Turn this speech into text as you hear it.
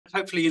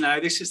hopefully you know,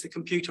 this is the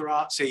Computer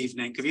Arts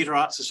Evening, Computer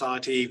Arts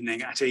Society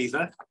Evening at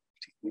Eva.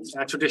 It's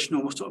our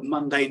traditional sort of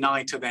Monday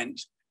night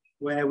event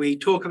where we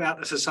talk about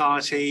the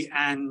society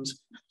and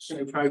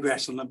show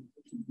progress on the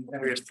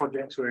various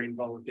projects we're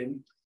involved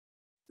in.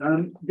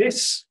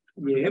 This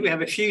year we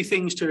have a few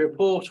things to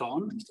report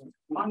on.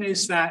 One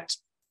is that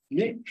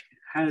Nick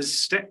has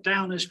stepped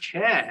down as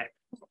chair.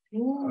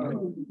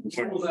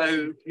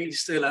 Although he's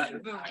still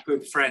a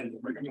good friend.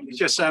 He's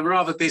just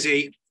rather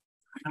busy.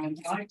 And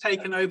I've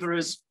taken over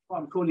as what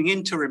I'm calling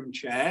interim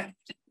chair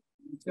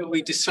until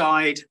we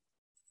decide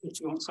if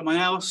we want someone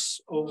else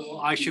or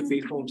I should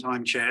be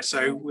full-time chair.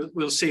 So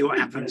we'll see what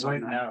happens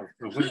right now.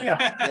 Okay,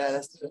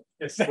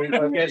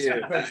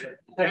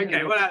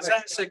 well,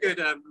 that's a good...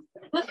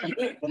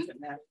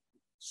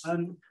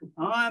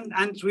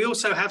 and we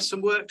also have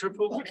some work to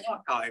report on the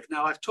archive.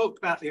 Now, I've talked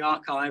about the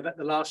archive at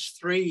the last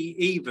 3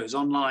 EVAs,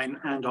 online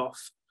and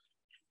off.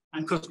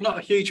 And of course, not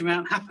a huge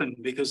amount happened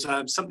because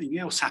something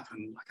else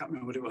happened. I can't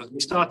remember what it was. We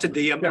started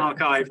the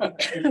archive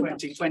in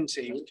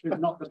 2020, which was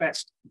not the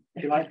best,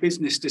 if you like,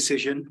 business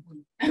decision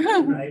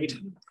made.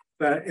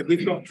 But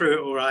we've got through it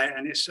all right,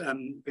 and it's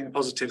been a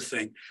positive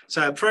thing.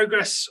 So, a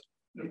progress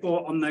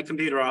report on the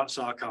Computer Arts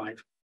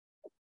Archive.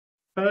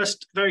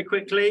 First, very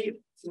quickly,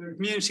 we're a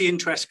community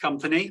interest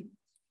company.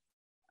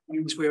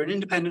 Means we're an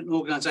independent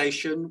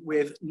organisation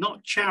with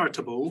not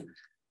charitable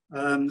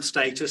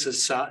status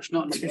as such,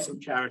 not an official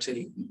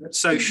charity, but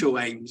social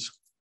aims.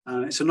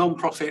 It's a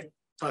non-profit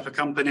type of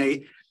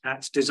company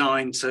that's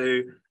designed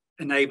to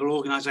enable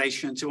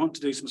organisations who want to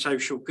do some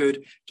social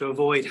good to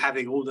avoid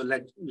having all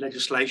the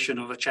legislation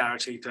of a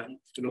charity to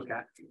look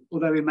at,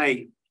 although we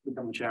may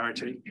become a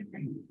charity.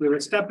 We were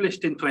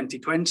established in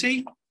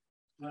 2020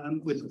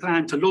 with a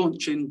plan to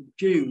launch in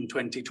June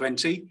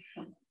 2020.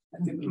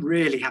 That didn't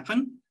really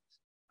happen.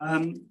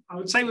 I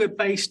would say we're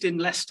based in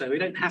Leicester. We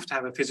don't have to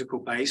have a physical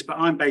base, but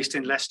I'm based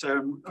in Leicester,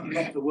 and a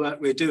lot of the work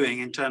we're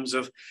doing in terms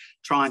of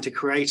trying to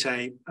create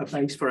a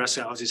base for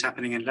ourselves is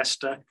happening in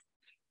Leicester.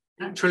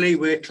 Naturally,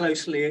 we're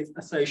closely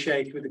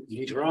associated with the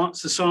Computer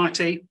Arts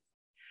Society,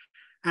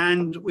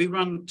 and we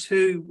run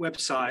 2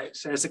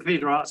 websites. There's the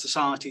Computer Arts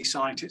Society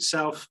site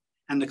itself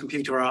and the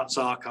Computer Arts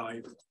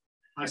Archive.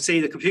 I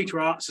see the Computer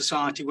Arts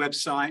Society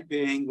website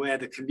being where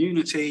the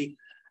community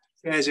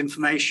shares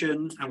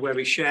information and where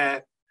we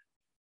share.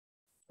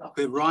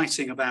 We're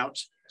writing about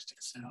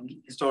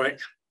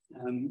historic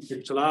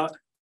digital art,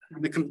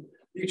 and the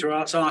Computer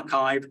Arts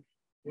Archive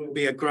will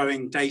be a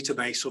growing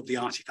database of the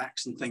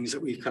artifacts and things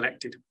that we've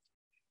collected.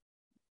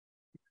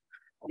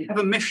 We have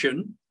a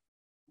mission.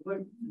 I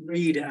won't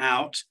read it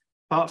out,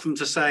 apart from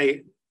to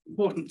say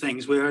important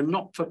things. We're a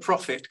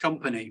not-for-profit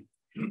company.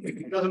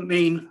 It doesn't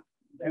mean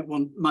we don't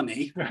want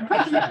money.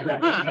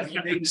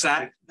 It means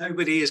that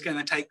nobody is going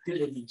to take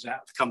dividends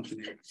out of the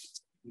company.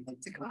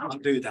 We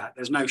can't do that.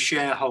 There's no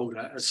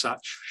shareholder as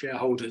such,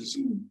 shareholders.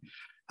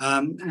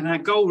 And our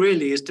goal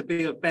really is to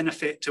be of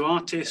benefit to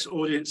artists,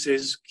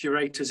 audiences,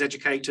 curators,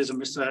 educators, and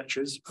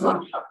researchers.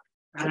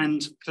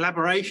 And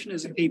collaboration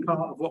is a key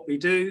part of what we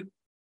do.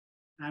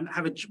 And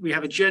we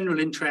have a general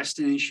interest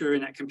in ensuring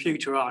that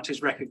computer art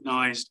is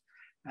recognised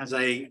as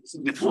a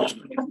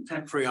significant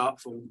contemporary art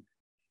form.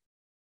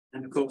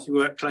 And of course, we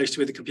work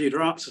closely with the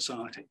Computer Arts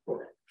Society,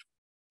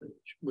 which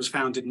was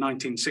founded in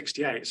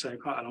 1968, so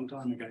quite a long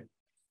time ago.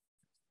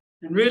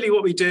 And really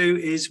what we do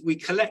is we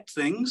collect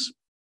things,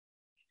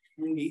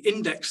 we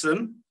index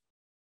them,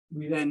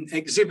 we then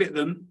exhibit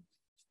them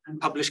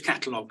and publish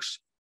catalogues.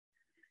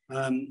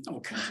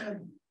 Okay.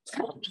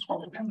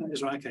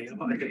 Is right, okay.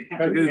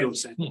 Google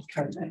said.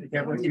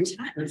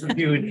 There's a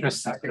few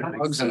interests. I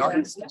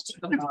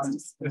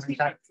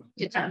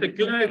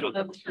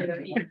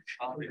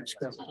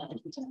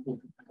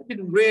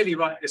didn't really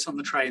write this on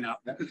the train up.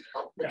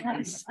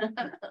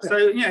 So,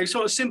 you know,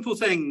 sort of simple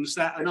things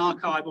that an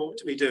archive ought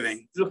to be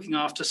doing, looking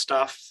after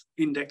stuff,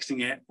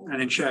 indexing it,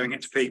 and then showing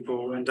it to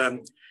people, and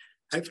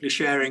hopefully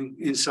sharing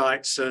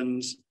insights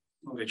and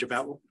knowledge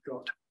about what we've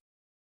got.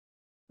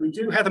 We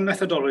do have a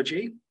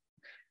methodology.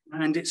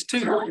 And it's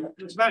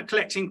about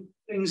collecting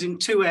things in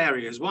 2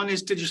 areas. One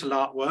is digital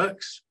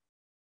artworks.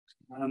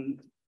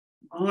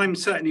 I'm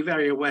certainly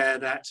very aware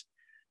that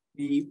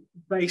the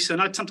base,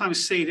 and I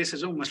sometimes see this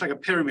as almost like a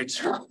pyramid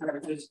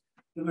structure.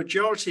 The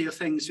majority of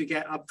things we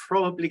get are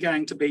probably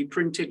going to be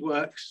printed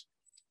works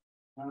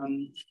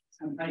and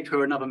paper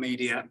or another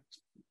media.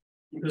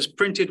 Because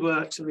printed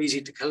works are easy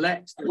to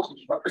collect,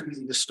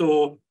 easy to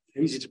store,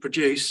 easy to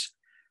produce.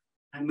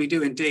 And we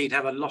do indeed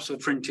have a lot of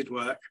printed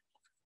work.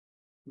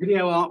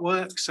 Video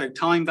artwork, so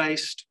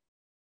time-based,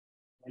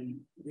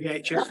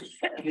 VHS,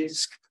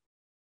 disc,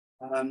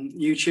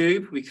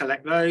 YouTube, we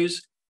collect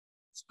those.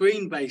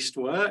 Screen-based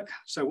work,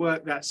 so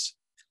work that's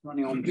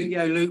running on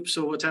video loops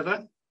or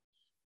whatever.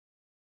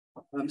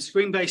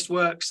 Screen-based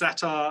works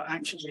that are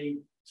actually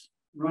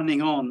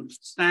running on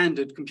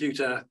standard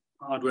computer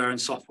hardware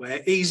and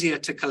software, easier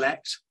to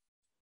collect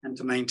and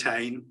to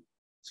maintain.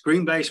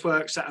 Screen-based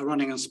works that are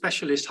running on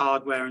specialist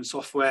hardware and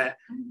software,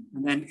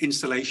 and then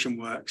installation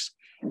works.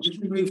 As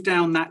we move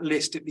down that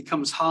list, it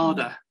becomes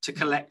harder to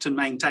collect and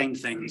maintain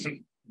things.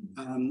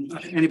 I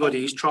think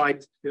anybody who's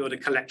tried to build a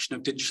collection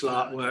of digital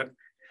artwork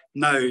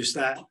knows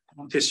that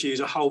artists use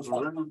a whole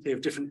variety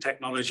of different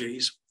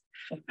technologies.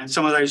 And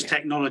some of those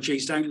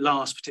technologies don't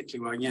last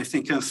particularly well. You know,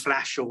 think of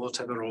Flash or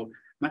whatever, or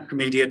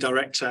Macromedia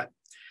Director.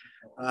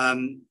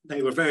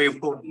 They were very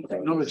important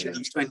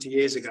technologies 20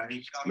 years ago.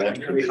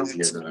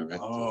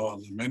 Oh,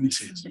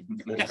 lamented.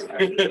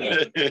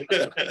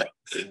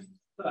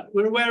 But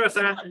we're aware of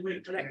that and we're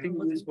collecting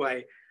in this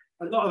way.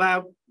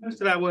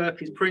 Most of our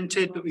work is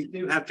printed, but we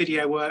do have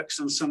video works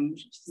and some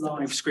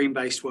live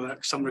screen-based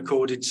work, some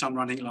recorded, some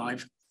running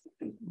live.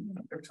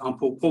 For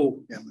example,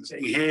 Paul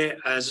sitting here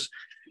has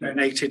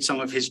donated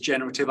some of his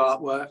generative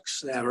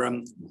artworks.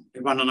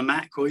 They run on a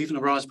Mac or even a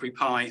Raspberry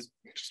Pi.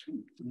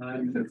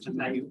 And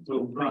they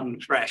will run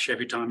fresh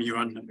every time you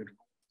run them.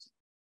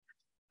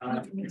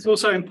 It's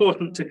also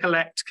important to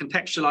collect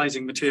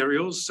contextualizing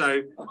materials.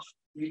 So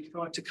we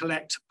try to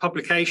collect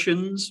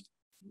publications,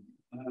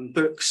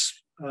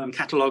 books,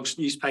 catalogues,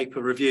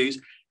 newspaper reviews,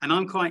 and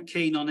I'm quite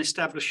keen on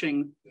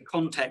establishing the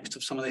context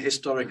of some of the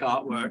historic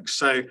artworks.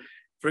 So,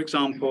 for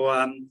example,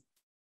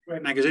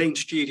 great magazine,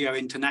 Studio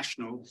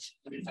International,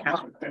 has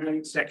a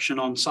great section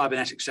on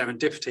cybernetic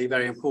serendipity,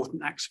 very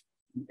important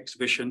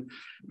exhibition.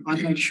 I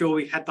made sure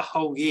we had the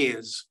whole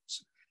year's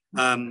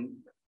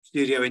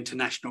Studio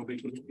International,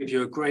 because it gives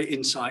you a great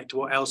insight to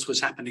what else was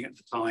happening at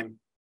the time.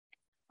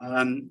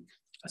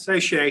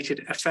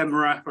 Associated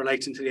ephemera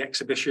relating to the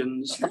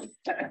exhibitions,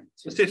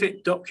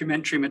 specific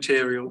documentary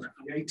material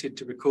created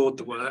to record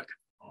the work,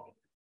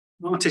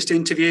 artist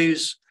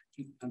interviews,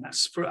 and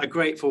that's for a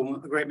great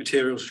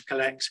material to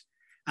collect,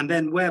 and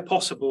then where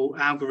possible,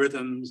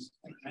 algorithms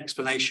and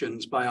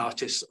explanations by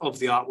artists of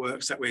the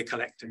artworks that we're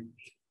collecting.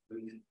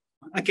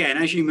 Again,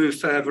 as you move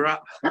further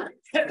up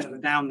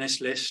down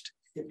this list,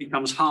 it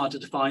becomes harder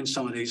to find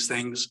some of these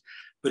things,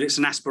 but it's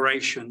an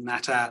aspiration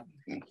that our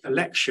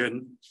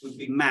collection would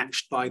be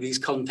matched by these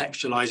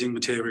contextualizing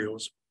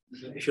materials,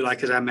 if you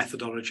like, as our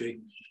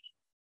methodology.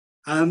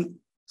 Some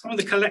of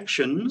the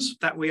collections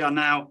that we are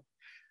now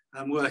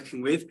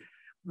working with,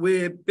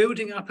 we're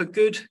building up a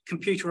good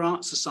Computer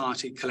Art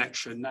Society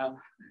collection. Now,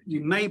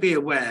 you may be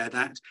aware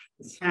that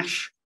the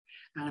CAS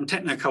and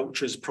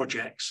Technocultures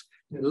projects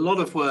did a lot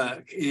of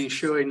work in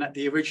ensuring that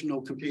the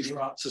original Computer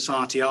Art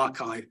Society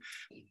archive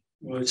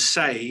was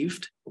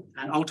saved,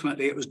 and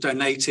ultimately it was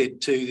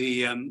donated to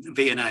the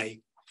V&A.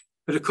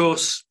 But of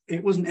course,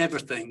 it wasn't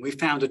everything. We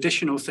found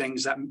additional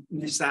things that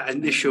missed that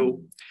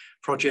initial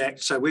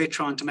project. So we're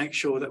trying to make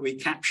sure that we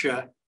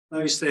capture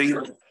those things.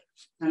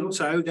 And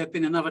also, there have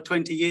been another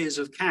 20 years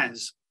of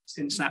CAS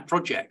since that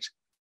project,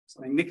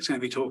 something Nick's going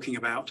to be talking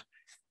about.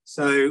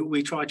 So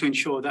we try to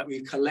ensure that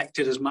we've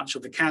collected as much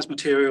of the CAS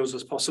materials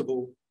as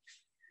possible.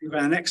 We've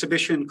got an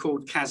exhibition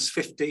called CAS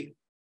 50,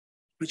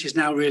 which is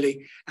now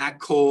really our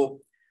core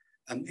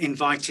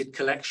invited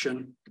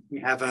collection. We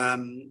have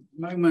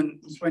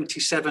moment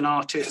 27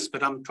 artists,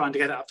 but I'm trying to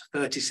get it up to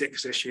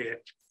 36 this year.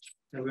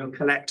 So we'll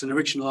collect an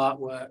original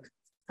artwork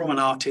from an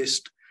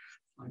artist,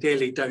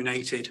 ideally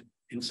donated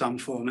in some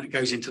form, and it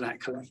goes into that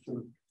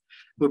collection.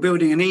 We're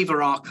building an EVA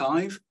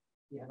archive.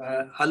 We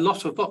have a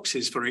lot of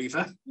boxes for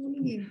EVA,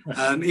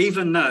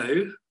 even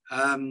though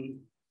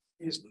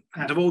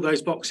out of all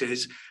those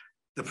boxes,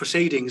 the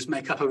proceedings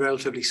make up a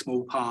relatively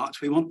small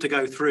part. We want to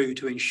go through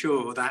to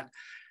ensure that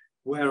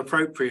where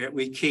appropriate,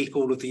 we keep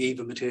all of the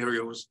EVA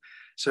materials.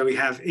 So we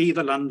have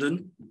EVA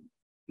London,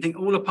 I think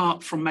all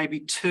apart from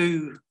maybe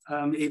 2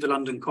 EVA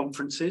London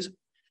conferences.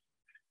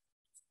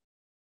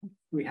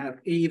 We have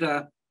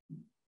EVA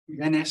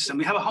Venice, and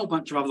we have a whole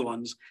bunch of other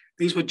ones.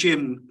 These were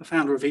Jim, the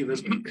founder of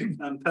EVA's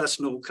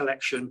personal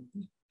collection.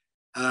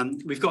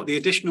 We've got the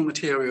additional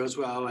material as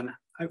well, and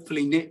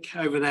hopefully Nick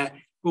over there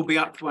will be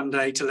up one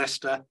day to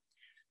Leicester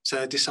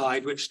to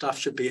decide which stuff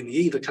should be in the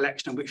EVA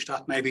collection and which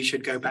stuff maybe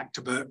should go back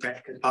to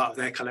Birkbeck as part of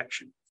their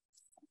collection.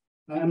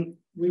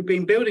 We've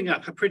been building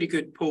up a pretty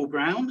good Paul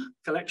Brown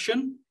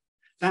collection.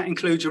 That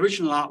includes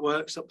original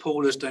artworks that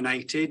Paul has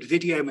donated,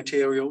 video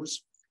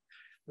materials,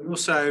 but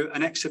also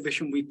an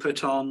exhibition we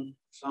put on,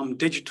 some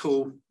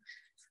digital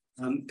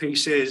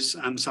pieces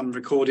and some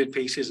recorded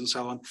pieces and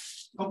so on.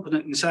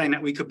 Confident in saying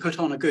that we could put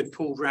on a good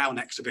Paul Brown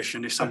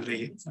exhibition if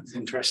somebody is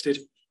interested.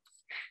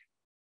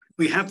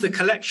 We have the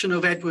collection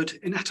of Edward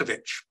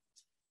Inatovich.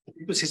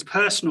 It was his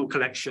personal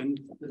collection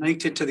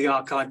donated to the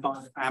archive by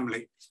the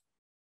family.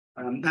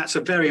 That's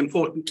a very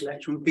important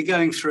collection. We'll be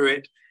going through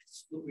it.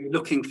 We're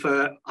looking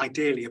for,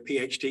 ideally, a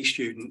PhD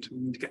student. We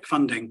need to get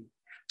funding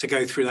to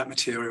go through that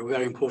material,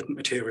 very important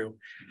material.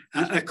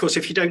 Of course,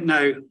 if you don't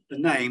know the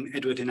name,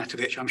 Edward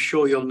Inatovich, I'm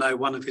sure you'll know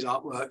one of his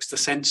artworks, the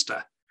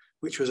Sensor,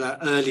 which was an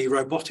early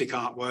robotic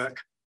artwork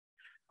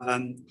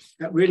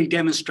that really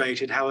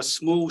demonstrated how a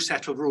small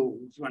set of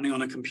rules running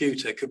on a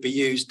computer could be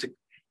used to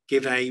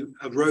give a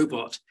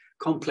robot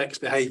complex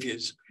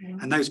behaviors.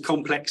 And those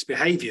complex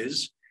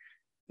behaviors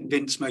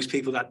convince most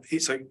people that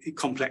it's a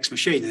complex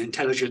machine, an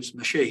intelligent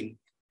machine.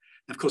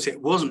 Of course,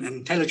 it wasn't an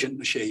intelligent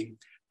machine,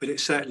 but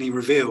it certainly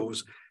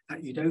reveals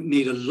that you don't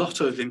need a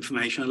lot of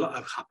information, a lot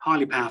of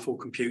highly powerful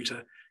computer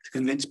to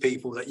convince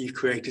people that you've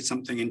created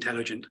something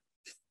intelligent.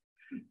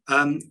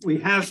 We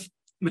have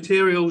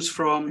materials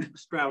from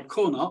Stroud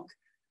Cornock.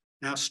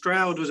 Now,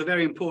 Stroud was a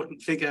very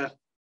important figure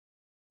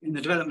in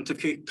the development of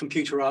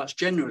computer arts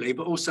generally,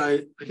 but also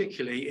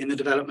particularly in the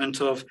development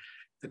of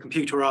the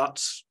computer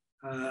arts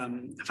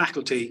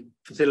faculty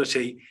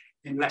facility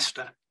in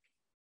Leicester.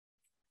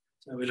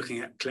 So we're looking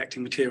at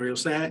collecting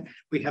materials there.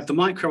 We have the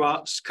Micro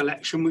Arts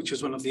collection, which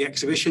is one of the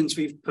exhibitions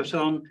we've put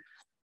on,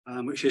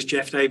 which is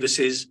Jeff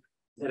Davis's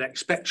ZX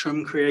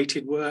Spectrum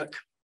created work.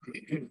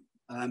 We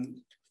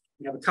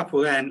have a couple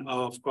then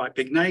of quite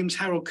big names,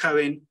 Harold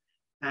Cohen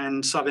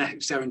and Cybernetic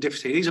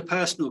Serendipity. These are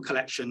personal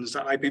collections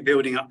that I've been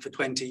building up for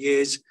 20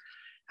 years,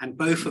 and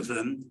both of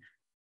them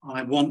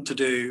I want to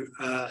do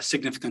a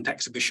significant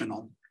exhibition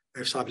on,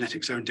 both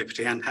Cybernetic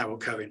Serendipity and Harold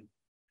Cohen.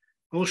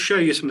 I'll show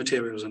you some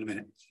materials in a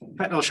minute. In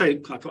fact, I'll show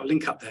you, I've got a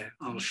link up there.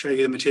 I'll show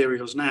you the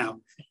materials now.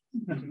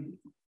 I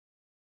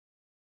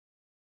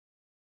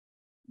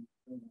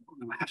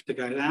have to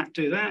go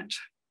do that.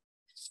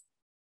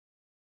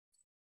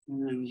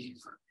 And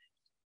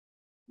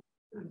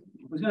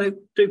we're going to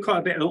do quite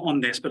a bit on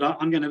this, but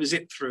I'm going to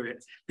zip through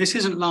it. This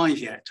isn't live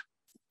yet.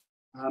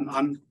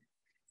 I'm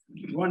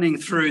running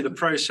through the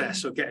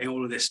process of getting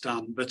all of this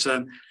done, but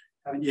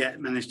haven't yet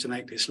managed to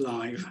make this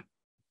live.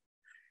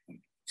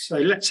 So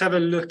let's have a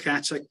look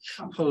at a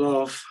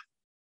couple of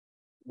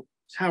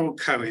Harold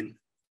Cohen,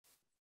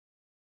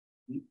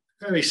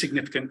 very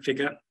significant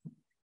figure.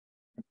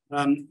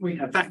 We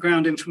have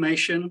background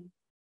information,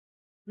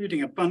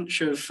 including a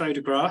bunch of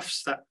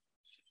photographs that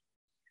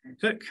I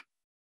took.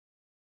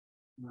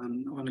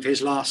 One of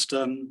his last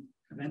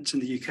events in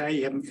the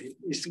UK.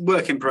 It's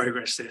work in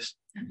progress, this.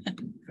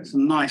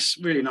 Some nice,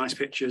 really nice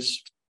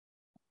pictures.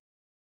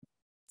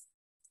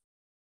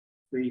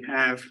 We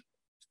have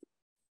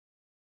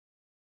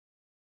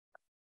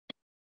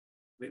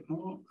a bit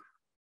more.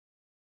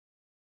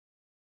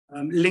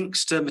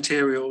 Links to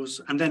materials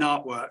and then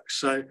artwork.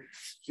 So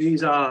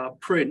these are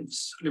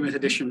prints, limited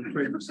edition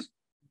prints,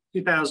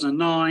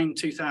 2009,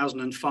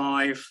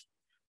 2005,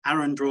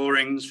 Aaron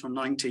drawings from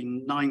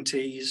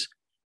 1990s,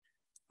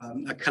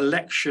 a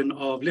collection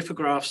of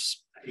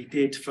lithographs he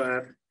did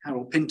for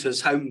Harold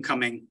Pinter's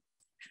homecoming.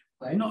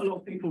 Not a lot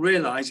of people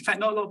realise, in fact,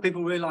 not a lot of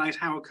people realise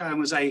Harold Cohen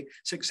was a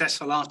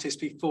successful artist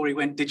before he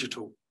went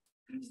digital.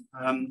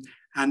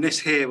 And this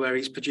here, where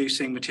he's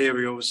producing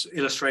materials,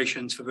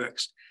 illustrations for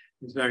books,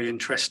 is very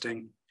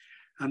interesting.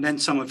 And then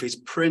some of his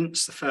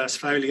prints, the first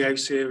folio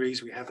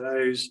series, we have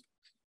those.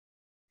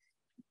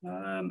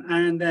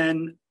 And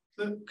then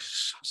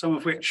books, some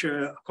of which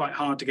are quite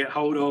hard to get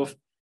hold of.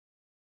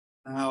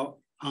 Now,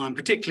 I'm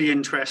particularly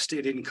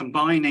interested in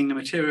combining the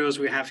materials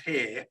we have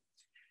here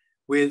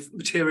with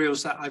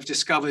materials that I've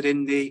discovered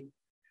in the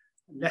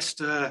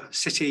Leicester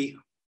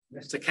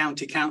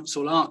County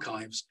Council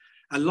archives.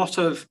 A lot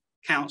of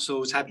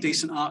councils have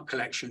decent art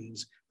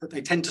collections, but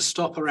they tend to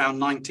stop around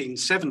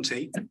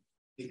 1970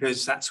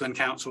 because that's when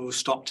councils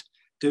stopped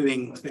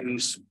doing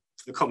things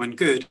for the common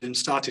good and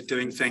started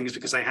doing things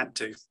because they had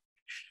to.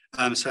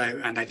 And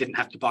they didn't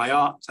have to buy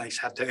art, they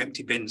had to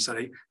empty bins, so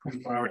they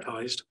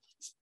prioritised.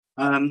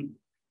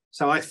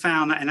 So I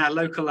found that in our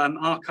local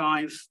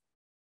archive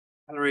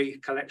gallery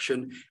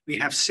collection, we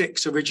have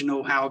 6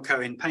 original Harold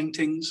Cohen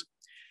paintings.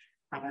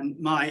 And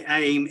my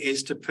aim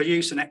is to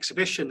produce an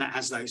exhibition that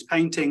has those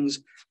paintings,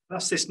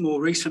 plus this more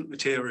recent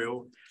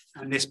material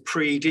and this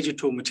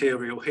pre-digital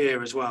material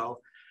here as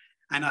well.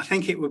 And I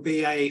think it would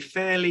be a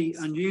fairly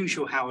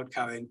unusual Harold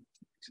Cohen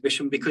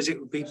exhibition because it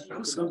would be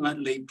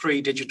absolutely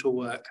pre-digital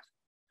work.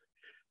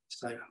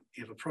 So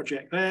you have a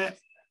project there.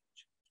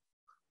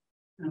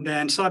 And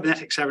then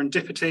Cybernetic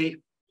Serendipity.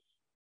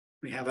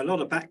 We have a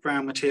lot of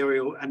background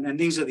material, and then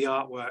these are the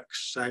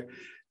artworks. So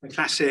the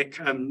classic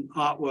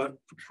artwork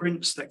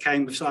prints that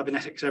came with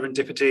Cybernetic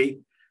Serendipity,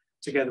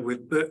 together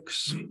with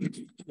books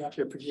that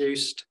were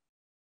produced,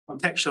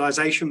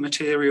 contextualization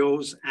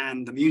materials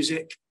and the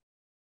music,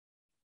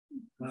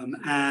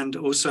 and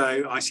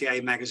also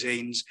ICA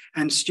magazines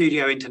and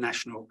Studio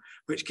International,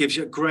 which gives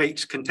you a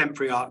great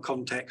contemporary art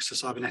context to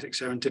Cybernetic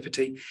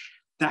Serendipity.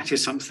 That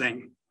is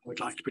something I would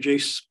like to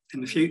produce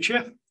in the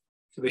future,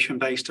 exhibition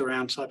based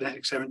around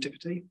Cybernetic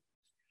Serendipity,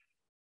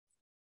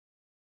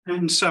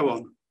 and so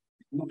on.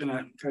 I'm not going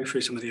to go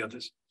through some of the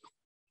others.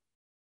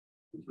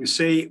 You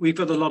see, we've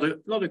got a lot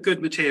of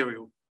good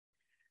material,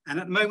 and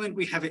at the moment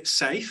we have it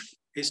safe.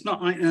 It's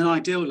not in an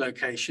ideal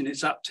location.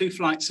 It's up 2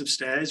 flights of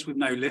stairs with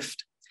no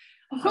lift.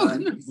 It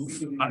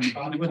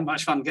wasn't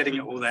much fun getting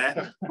it all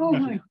there. Oh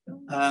my.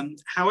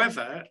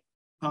 However,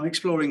 I'm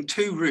exploring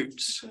 2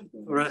 routes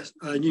for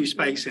a new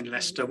space in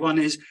Leicester. One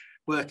is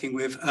working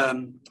with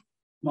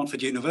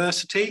Montfort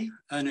University.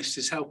 Ernest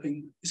is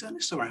helping. Is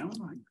Ernest around?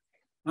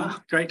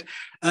 Ah, great.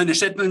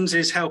 Ernest Edmonds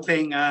is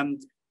helping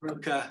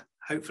broker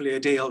hopefully a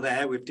deal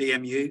there with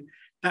DMU.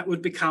 That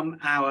would become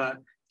our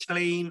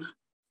clean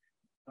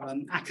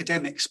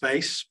academic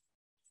space.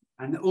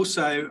 And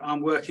also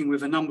I'm working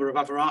with a number of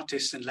other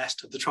artists in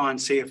Leicester to try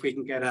and see if we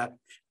can get a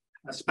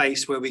a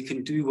space where we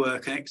can do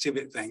work and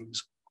exhibit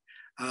things.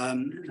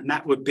 And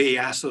that would be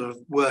our sort of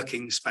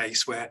working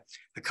space where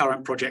the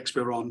current projects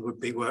we're on would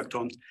be worked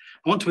on.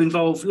 I want to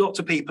involve lots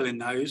of people in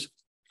those.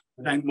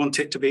 I don't want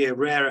it to be a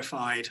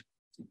rarefied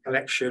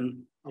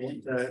collection. I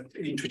want to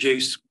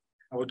introduce,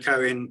 I would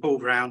go in Paul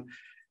Brown,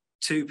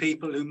 to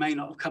people who may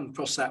not have come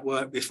across that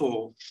work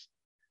before.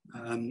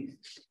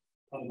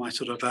 My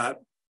sort of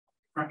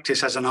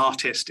practice as an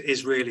artist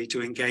is really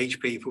to engage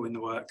people in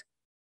the work.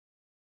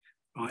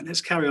 Right,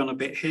 let's carry on a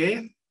bit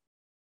here.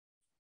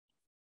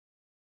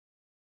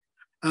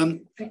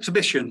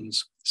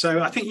 Exhibitions.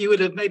 So I think you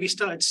would have maybe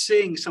started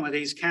seeing some of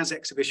these CAS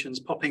exhibitions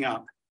popping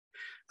up.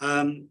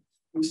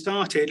 We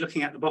started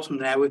looking at the bottom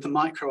there with the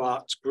micro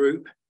arts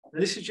group.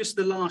 This is just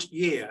the last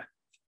year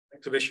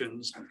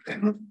exhibitions.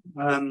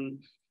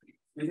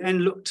 We then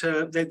looked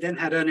they then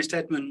had Ernest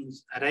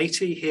Edmonds at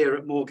 80 here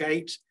at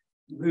Moorgate,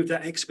 moved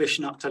that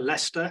exhibition up to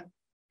Leicester.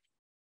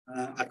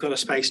 I've got a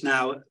space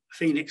now at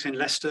Phoenix in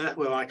Leicester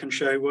where I can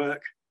show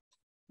work.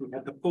 We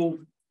had the Paul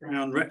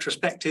Brown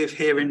retrospective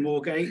here in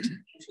Moorgate,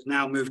 which has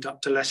now moved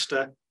up to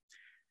Leicester.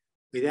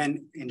 We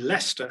then, in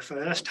Leicester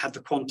first, had the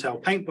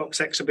Quantel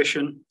Paintbox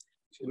exhibition,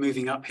 which is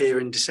moving up here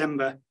in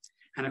December.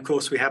 And of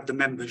course, we have the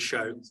members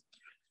show.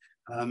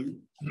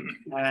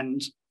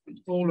 And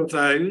all of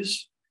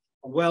those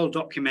are well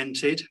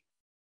documented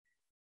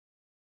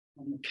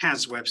on the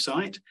CAS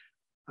website.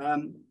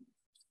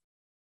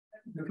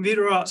 The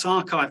Computer Arts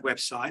Archive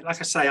website, like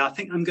I say, I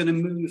think I'm going to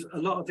move a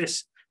lot of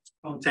this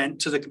content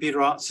to the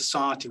Computer Arts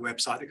Society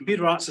website. The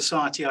Computer Arts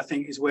Society, I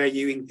think, is where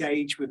you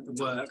engage with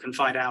the work and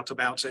find out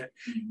about it.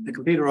 The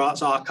Computer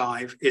Arts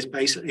Archive is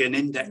basically an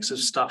index of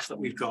stuff that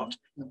we've got.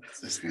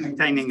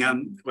 Maintaining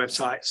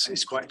websites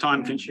is quite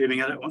time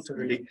consuming. I don't want to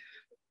really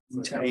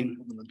maintain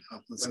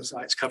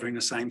websites covering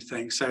the same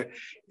thing. So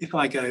if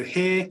I go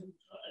here,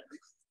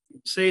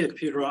 see the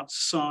Computer Arts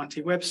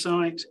Society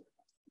website,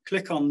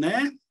 click on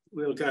there,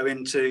 we'll go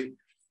into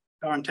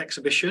current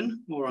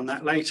exhibition, more on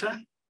that later.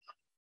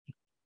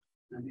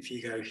 And if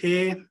you go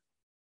here,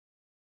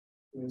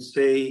 you'll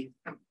see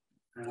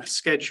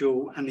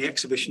schedule and the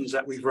exhibitions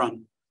that we've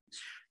run.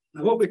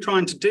 Now, what we're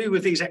trying to do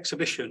with these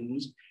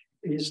exhibitions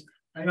is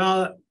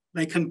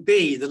they can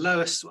be the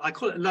lowest, I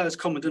call it lowest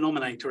common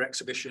denominator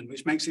exhibition,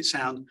 which makes it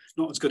sound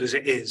not as good as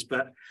it is,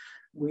 but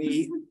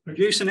we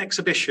produce an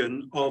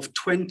exhibition of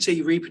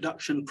 20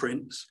 reproduction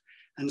prints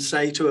and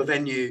say to a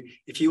venue,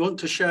 if you want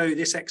to show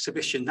this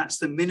exhibition, that's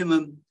the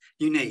minimum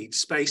you need,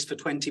 space for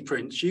 20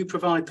 prints. You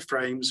provide the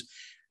frames,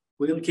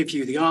 we'll give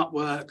you the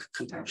artwork,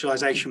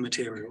 contextualization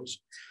materials.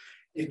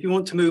 If you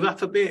want to move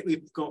up a bit,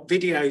 we've got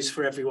videos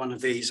for every one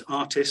of these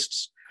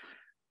artists.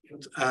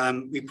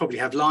 We probably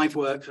have live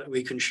work that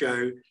we can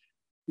show.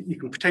 You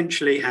can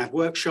potentially have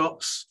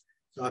workshops.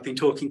 So I've been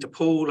talking to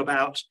Paul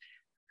about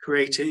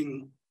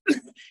creating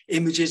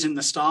images in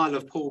the style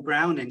of Paul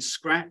Brown in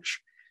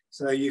Scratch.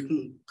 So you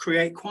can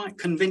create quite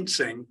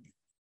convincing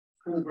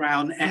Paul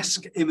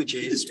Brown-esque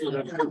images.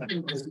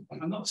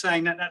 I'm not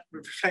saying that that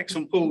reflects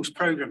on Paul's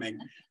programming.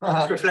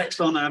 It reflects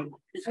on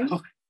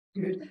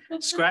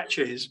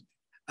Scratches.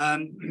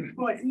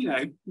 You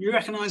know, you're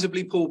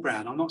recognisably Paul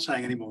Brown. I'm not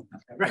saying anymore.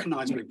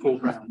 Recognisably Paul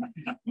Brown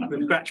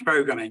with Scratch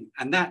programming.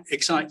 And that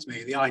excites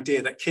me, the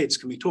idea that kids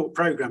can be taught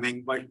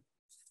programming by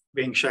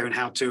being shown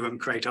how to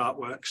create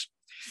artworks.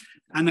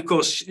 And of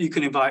course, you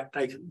can invite,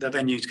 the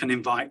venues can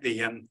invite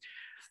the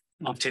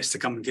artists to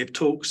come and give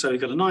talks. So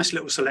you've got a nice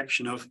little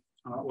selection of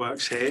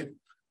artworks here.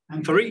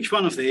 And for each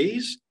one of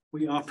these,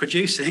 we are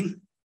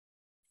producing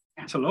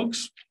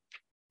catalogues,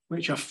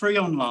 which are free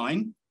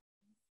online,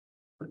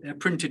 but they're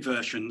printed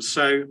versions.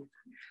 So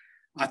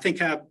I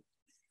think our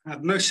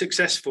most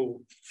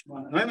successful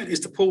one at the moment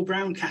is the Paul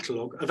Brown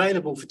catalogue,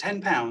 available for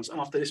 £10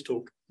 after this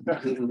talk.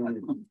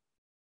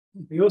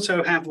 We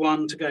also have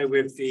one to go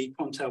with the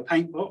Quantel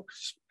Paintbox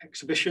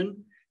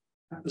exhibition.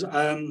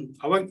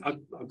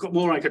 I've got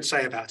more I could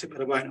say about it, but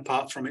I won't.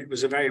 Apart from it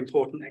was a very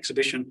important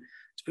exhibition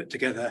to put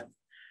together.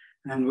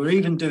 And we're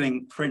even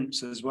doing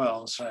prints as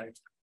well. So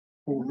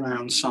Paul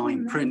Brown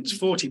signed prints,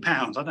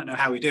 £40. I don't know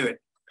how we do it.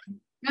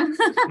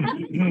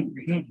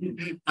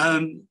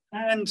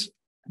 And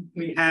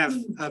we have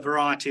a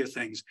variety of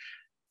things.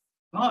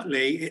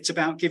 Partly it's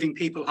about giving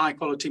people high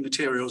quality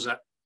materials at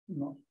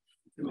not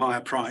a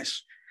higher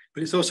price,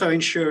 but it's also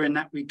ensuring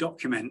that we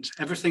document.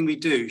 Everything we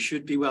do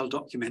should be well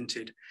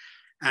documented.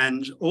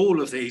 And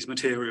all of these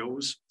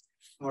materials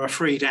are a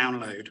free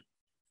download.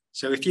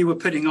 So if you were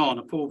putting on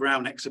a Paul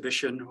Brown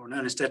exhibition or an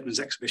Ernest Edmonds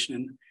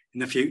exhibition in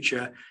the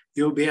future,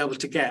 you'll be able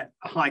to get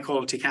a high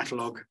quality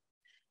catalogue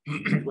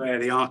where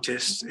the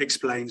artist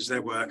explains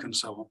their work and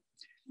so on.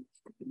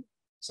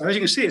 So as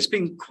you can see, it's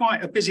been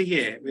quite a busy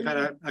year. We've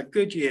had a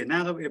good year.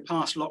 Now that we're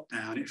past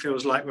lockdown, it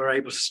feels like we're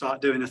able to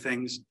start doing the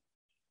things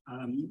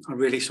I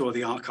really saw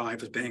the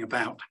archive as being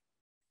about.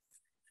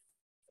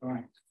 All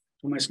right,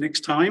 almost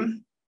next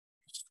time.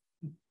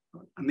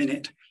 A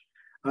minute.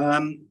 What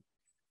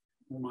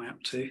am I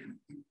up to?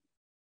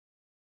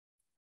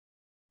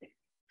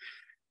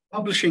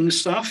 Publishing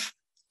stuff.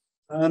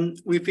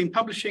 We've been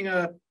publishing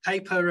a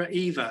paper at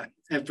EVA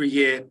every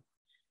year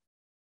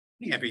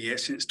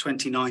since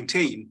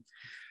 2019.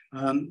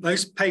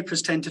 Those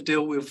papers tend to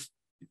deal with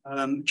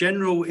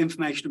general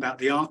information about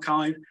the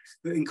archive,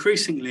 but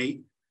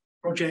increasingly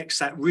projects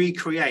that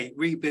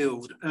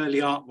rebuild early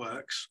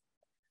artworks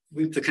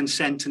with the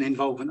consent and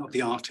involvement of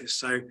the artist.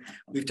 So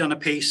we've done a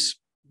piece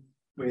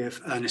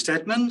with Ernest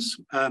Edmonds,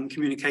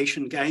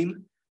 Communication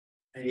Game,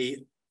 a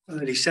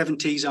early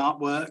 70s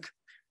artwork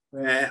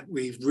where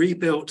we've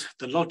rebuilt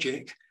the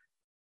logic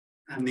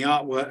and the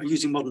artwork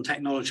using modern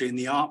technology, and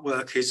the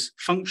artwork is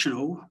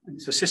functional.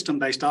 It's a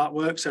system-based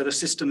artwork, so the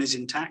system is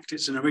intact.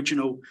 It's an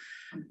original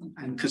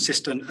and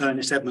consistent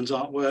Ernest Edmonds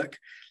artwork.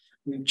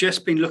 We've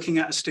just been looking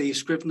at a Steve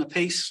Scrivener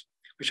piece,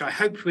 which I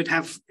hoped we'd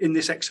have in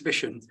this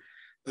exhibition,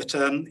 but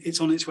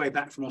it's on its way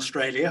back from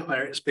Australia,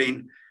 where it's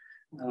been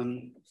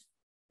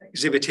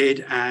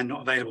exhibited and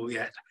not available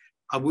yet.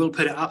 I will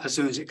put it up as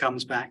soon as it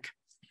comes back.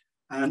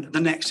 And the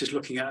next is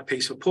looking at a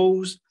piece of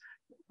Paul's,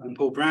 and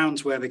Paul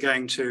Brown's, where they're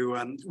going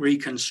to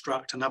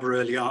reconstruct another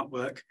early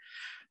artwork.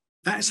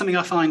 That is something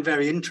I find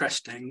very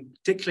interesting,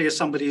 particularly as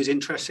somebody who's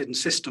interested in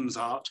systems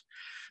art,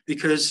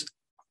 because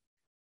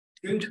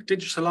good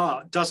digital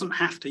art doesn't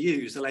have to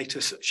use the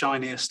latest,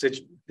 shiniest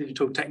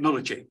digital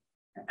technology.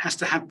 It has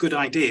to have good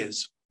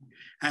ideas.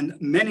 And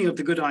many of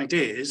the good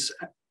ideas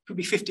could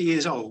be 50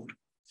 years old.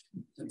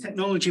 The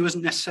technology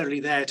wasn't necessarily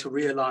there to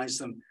realize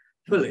them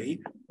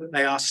fully, but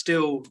they are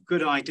still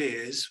good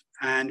ideas,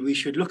 and we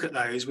should look at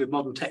those with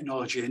modern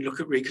technology and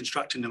look at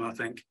reconstructing them, I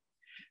think.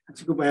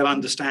 That's a good way of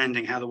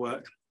understanding how the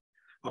work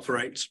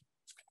operates.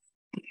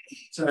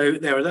 So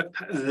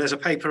there's a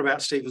paper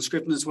about Stephen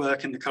Scrivener's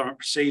work in the current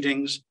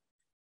proceedings.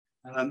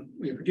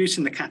 We're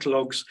producing the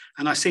catalogues,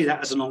 and I see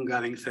that as an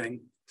ongoing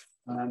thing.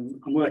 I'm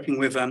working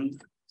with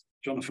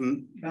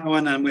Jonathan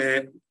Bowen, and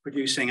we're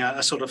producing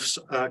a sort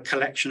of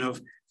collection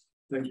of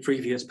the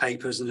previous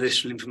papers and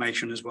additional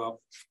information as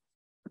well.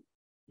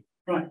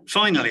 Right,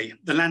 finally,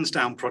 the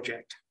Lansdowne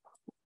project.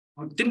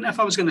 I didn't know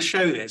if I was going to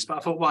show this, but I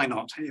thought, why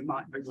not? It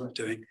might be worth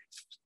doing.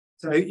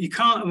 So you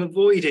can't have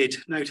avoided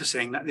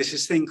noticing that there's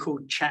this thing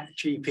called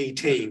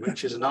ChatGPT,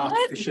 which is an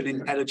artificially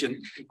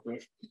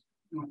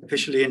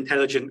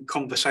intelligent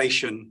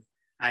conversation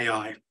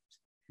AI.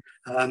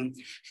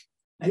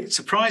 It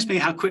surprised me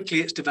how quickly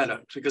it's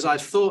developed, because I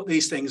thought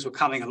these things were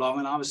coming along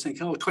and I was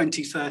thinking, oh,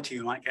 2030,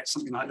 we might get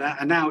something like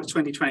that. And now it's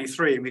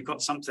 2023 and we've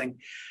got something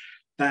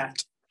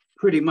that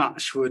pretty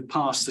much would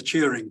pass the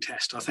Turing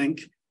test, I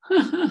think.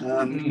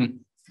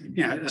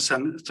 It's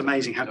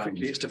amazing how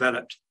quickly it's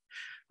developed.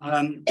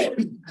 And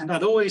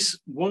I'd always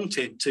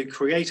wanted to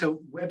create a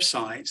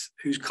website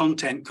whose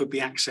content could be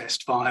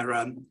accessed via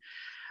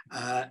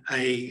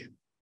a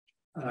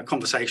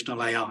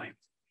conversational AI.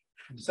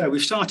 So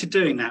we've started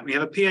doing that. We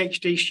have a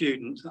PhD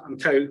student that I'm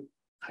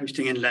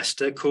co-hosting in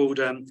Leicester called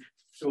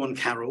Sean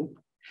Carroll,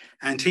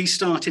 and he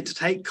started to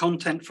take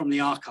content from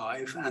the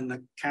archive and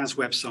the CAS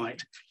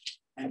website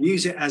and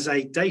use it as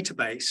a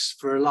database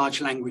for a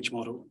large language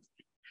model.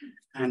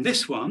 And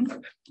this one,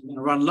 I'm going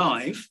to run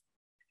live,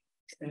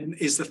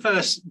 is the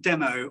first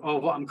demo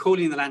of what I'm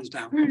calling the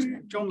Lansdowne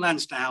project. John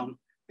Lansdowne,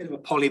 bit of a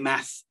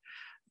polymath,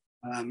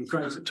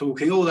 great at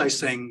talking, all those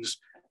things.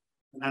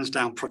 The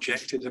Lansdowne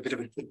project is a bit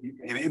of a,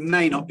 it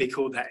may not be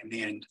called that in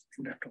the end,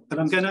 but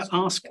I'm going to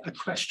ask a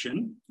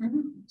question.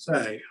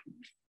 So,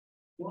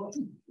 what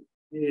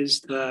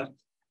is the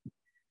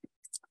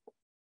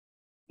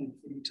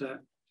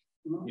computer?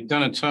 You've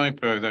done a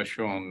typo there,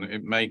 Sean.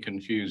 It may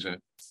confuse it.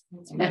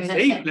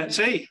 Let's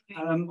see.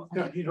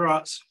 Computer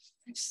arts.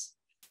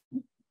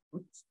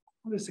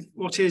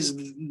 What is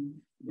the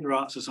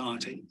Art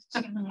Society?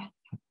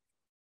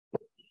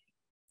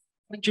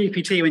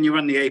 GPT, when you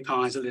run the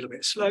API, is a little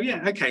bit slow.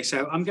 Yeah, okay,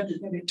 so I'm going to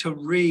get it to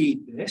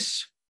read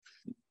this.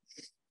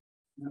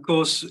 Of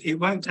course, it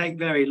won't take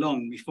very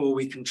long before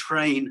we can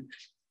train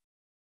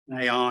an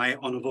AI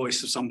on a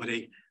voice of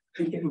somebody.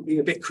 I think it would be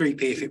a bit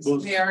creepy if it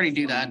was. We already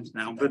do that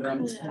now, but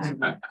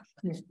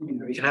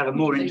we can have a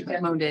more in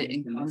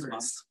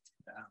Congress.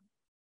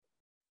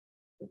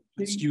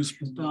 It's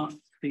useful. Start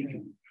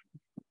speaking.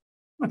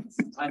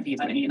 I think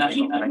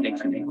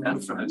from the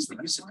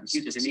use of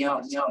computers in the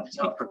art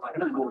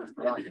provide more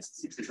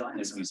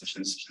designers,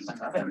 musicians,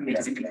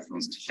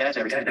 to share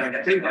their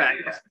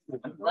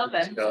Love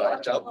it.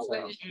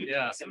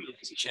 Yeah.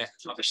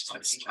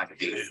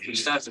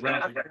 Which serves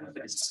around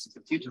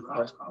computer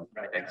art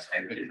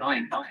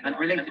design and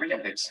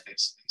related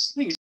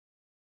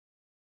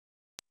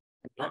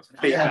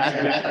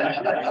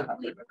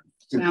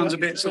Sounds a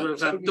bit sort of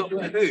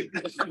Doctor Who.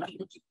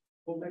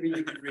 Or maybe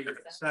you can read it.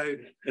 So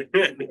it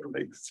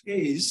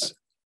is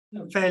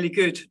a fairly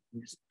good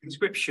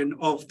description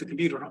of the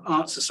Computer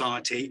Art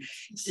Society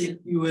if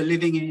you were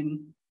living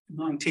in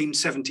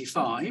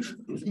 1975,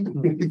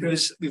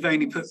 because we've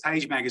only put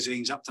page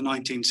magazines up to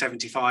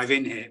 1975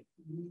 in here.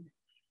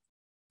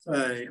 So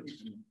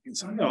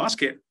I'm going to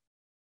ask it,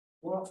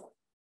 what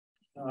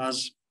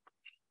does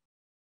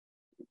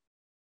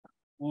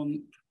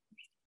one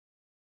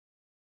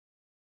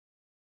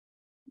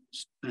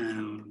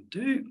sound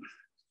do?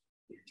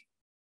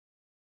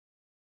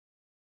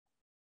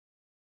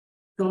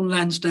 John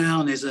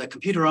Lansdowne is a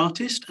computer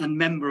artist and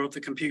member of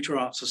the Computer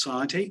Art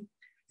Society.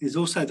 He's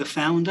also the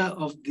founder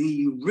of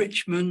the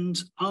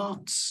Richmond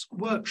Arts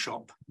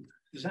Workshop.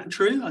 Is that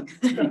true?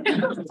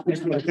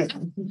 It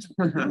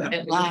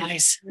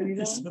lies.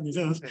 And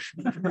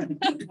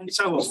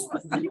so on.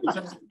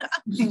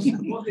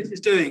 What this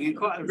is doing in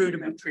quite a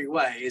rudimentary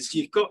way is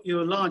you've got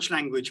your large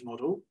language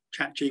model,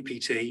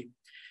 ChatGPT,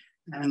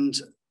 and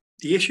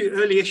the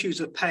early issues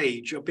of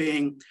Page are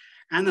being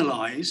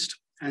analysed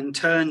and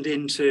turned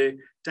into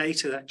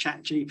data that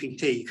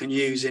ChatGPT can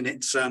use in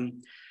its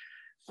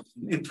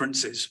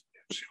inferences.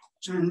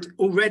 And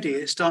already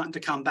it's starting to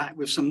come back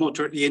with some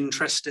moderately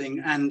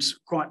interesting and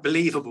quite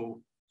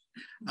believable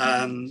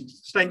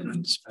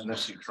statements.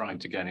 Unless you're trying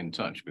to get in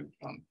touch with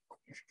one.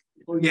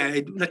 Well, yeah,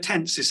 the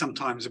tense is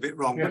sometimes a bit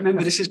wrong. But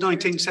remember, this is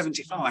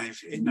 1975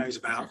 it knows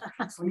about.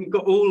 We've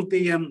got all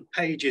the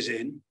pages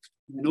in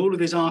and all of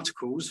his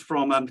articles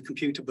from the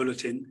Computer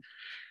Bulletin,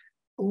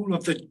 all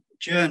of the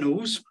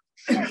journals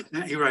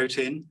that he wrote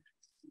in,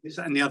 this,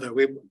 that and the other,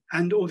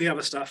 and all the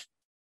other stuff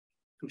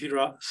Computer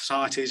Art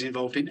Society is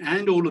involved in,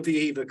 and all of the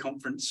EVA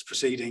conference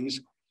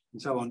proceedings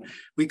and so on.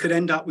 We could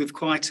end up with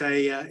quite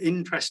a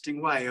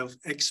interesting way of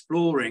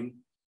exploring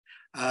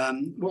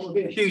what will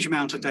be a huge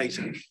amount of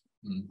data.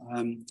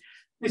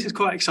 This is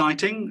quite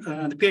exciting.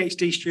 The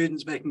PhD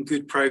students making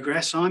good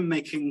progress. I'm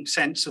making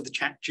sense of the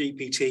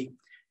ChatGPT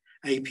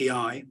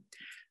API.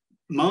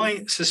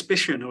 My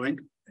suspicion or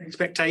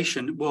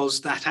expectation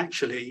was that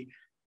actually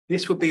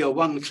this would be a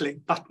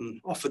one-click button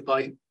offered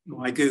by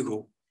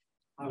Google.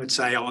 I would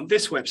say I want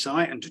this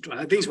website and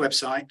these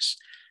websites,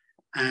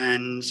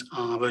 and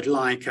I would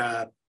like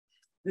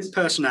this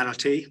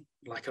personality,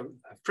 like a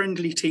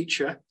friendly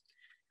teacher,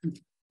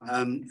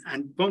 and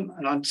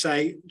I'd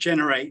say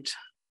generate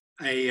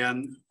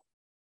an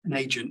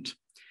agent,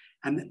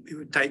 and it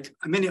would take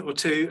a minute or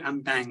two,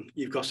 and bang,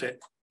 you've got it.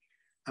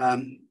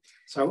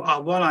 So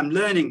while I'm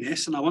learning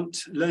this, and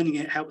learning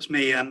it helps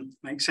me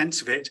make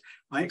sense of it,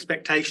 my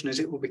expectation is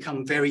it will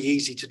become very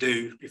easy to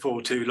do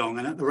before too long.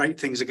 And at the rate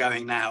things are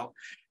going now,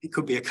 it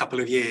could be a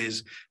couple of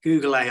years.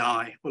 Google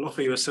AI will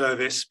offer you a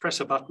service, press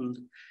a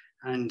button,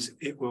 and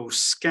it will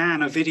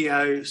scan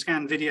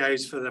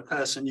videos for the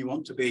person you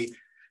want to be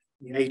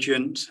the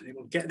agent. It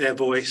will get their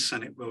voice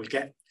and it will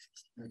get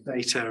the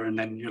data, and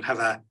then you'll have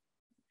a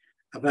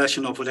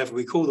version of whatever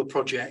we call the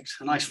project,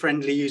 a nice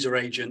friendly user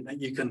agent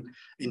that you can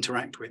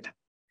interact with.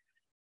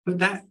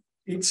 But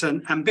it's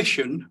an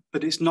ambition,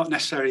 but it's not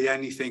necessarily the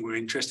only thing we're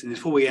interested in.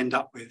 If all we end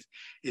up with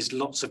is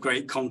lots of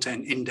great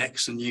content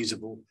indexed and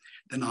usable,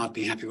 then I'd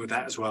be happy with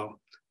that as well.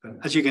 But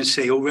as you can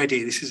see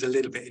already, this is a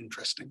little bit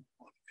interesting.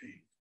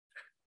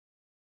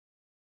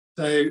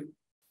 So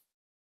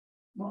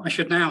what I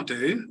should now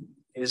do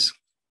is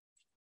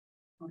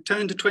I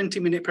turned a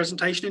 20-minute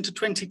presentation into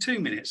 22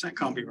 minutes. That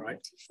can't be right.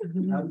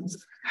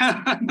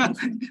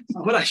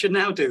 What I should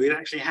now do is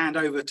actually hand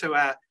over to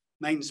our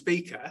main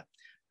speaker,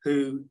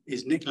 who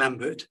is Nick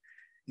Lambert.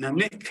 Now,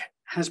 Nick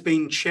has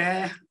been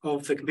chair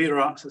of the Computer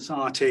Art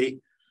Society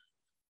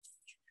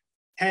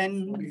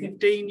 10,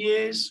 15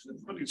 years.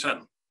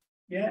 2010.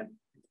 Yeah.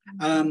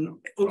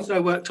 Also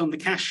worked on the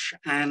CAS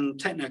and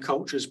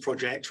Technocultures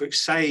project, which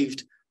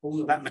saved all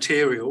of that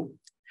material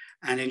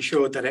and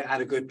ensured that it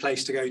had a good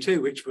place to go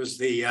to, which was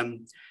the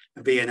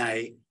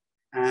V&A.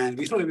 And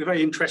we thought it would be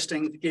very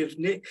interesting to give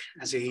Nick,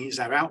 as he is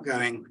our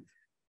outgoing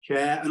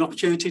chair, an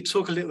opportunity to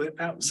talk a little bit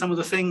about some of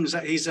the things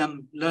that he's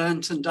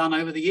learned and done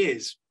over the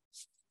years.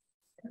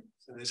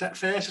 So is that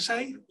fair to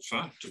say?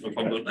 Sure, to look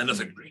on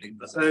anything really.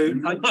 But... So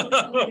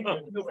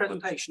your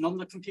presentation on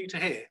the computer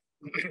here.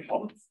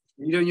 Are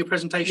you doing your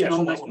presentation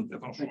on the one?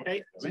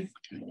 Okay.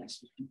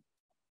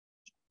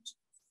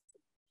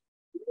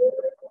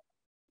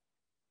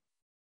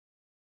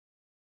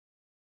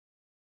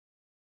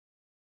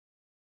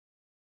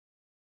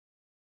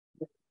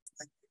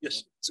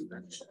 Yes.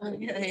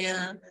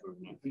 Yeah.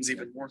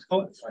 Even more.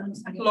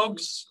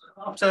 Logs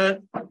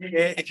after,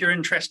 if you're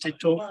interested,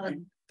 talk.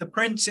 The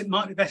prints, it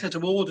might be better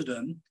to order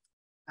them,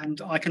 and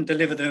I can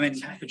deliver them in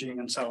packaging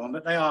and so on,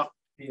 but they are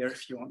here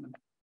if you want them.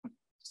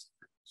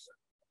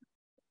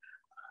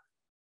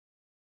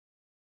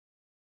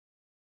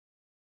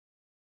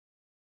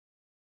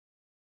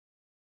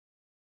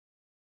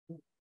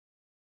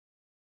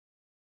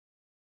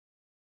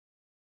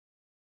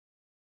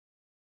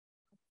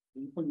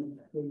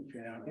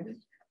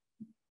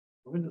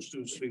 Windows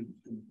do sleep.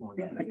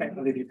 Yeah, okay,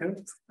 I'll leave you to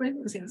it.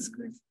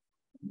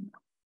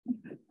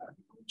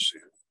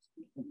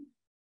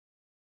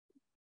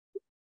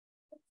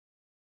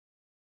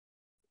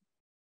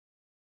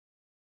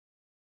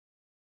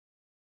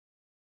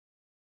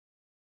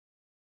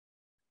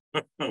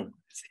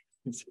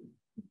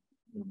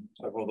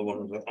 So all the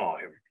ones that are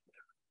here.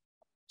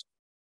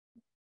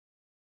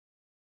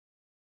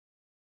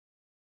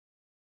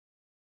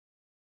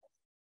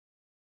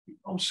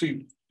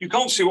 See, you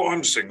can't see what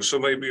I'm seeing, so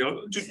maybe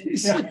how do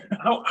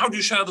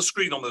you share the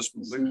screen on this?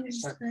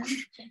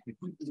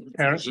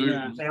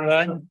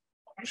 Caroline?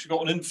 actually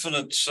got an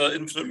infinite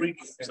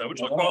reading there,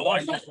 which I quite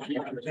like.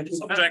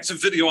 Subject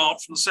of video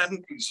art from the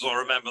 70s, as I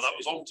remember. That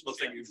was ultimate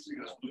thing.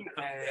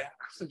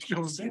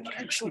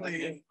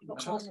 Actually,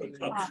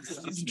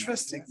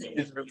 interesting.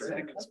 It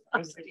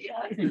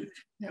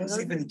was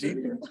even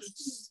deeper.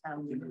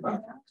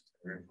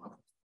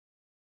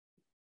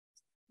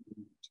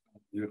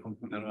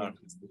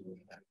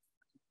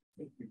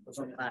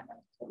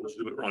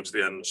 Right to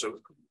the end, so.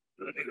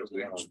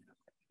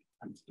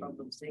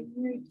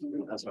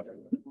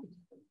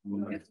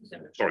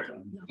 Sorry.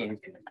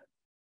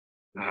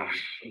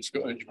 It's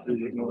got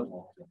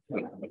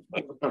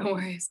Don't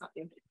worry, it's not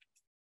you.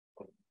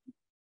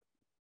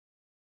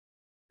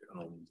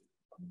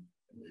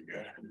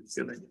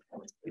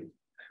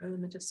 Let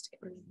me just get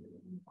rid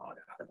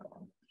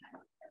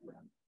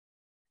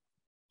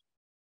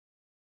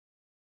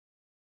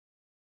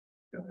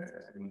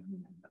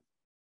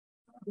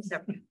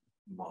of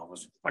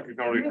Marvelous. Thank you,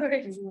 Gary.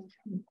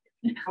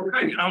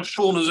 Okay, now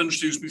Sean has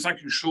introduced me.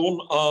 Thank you, Sean.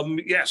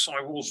 Yes,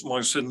 I was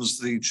my sins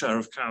the chair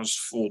of CAS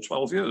for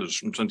 12 years,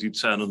 from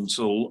 2010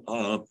 until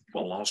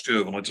well, last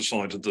year, when I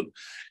decided that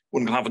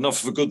one can have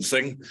enough of a good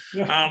thing.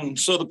 And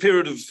so the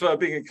period of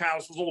being in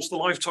CAS was also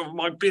the lifetime of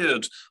my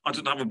beard. I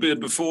didn't have a beard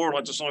before, and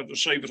I decided to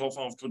shave it off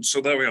afterwards. So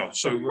there we are.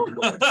 So,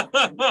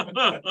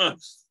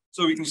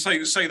 so we can say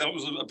that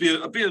was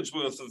a beard's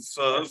worth of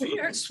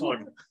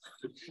time.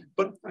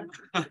 But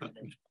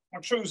I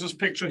chose this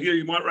picture here.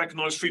 You might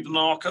recognize Frida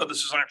Narka.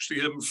 This is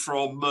actually him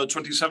from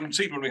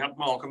 2017 when we had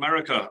Mark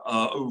America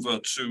over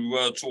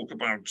to talk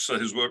about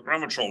his work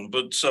Grammatron.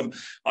 But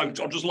I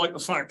just like the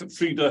fact that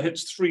Frida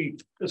hits three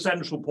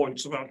essential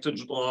points about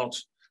digital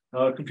art: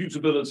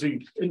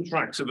 computability,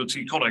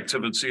 interactivity,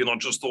 connectivity. And I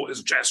just thought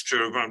his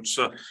gesture about,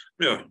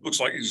 looks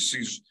like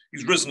he's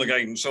risen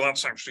again. So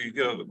that's actually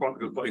quite a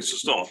good place to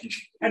start.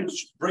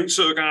 Hence, Ray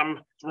Sergam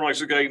to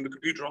write again the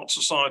Computer Art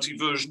Society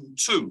version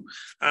 2.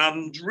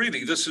 And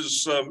really, this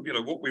is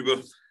what we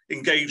were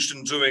engaged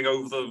in doing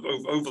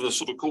over the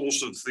sort of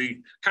course of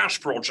the CAS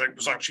project,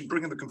 was actually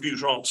bringing the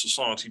Computer Art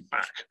Society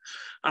back.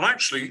 And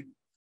actually,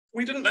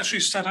 we didn't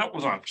actually set out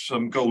with that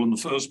goal in the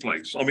first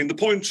place. I mean, the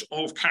point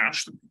of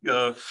CAS,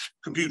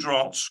 computer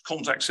arts,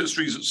 context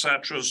histories,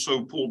 etc.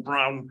 So Paul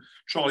Brown,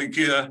 Charlie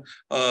Gear,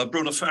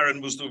 Bruna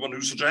Ferrin was the one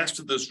who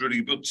suggested this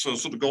really, but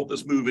sort of got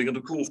this moving. And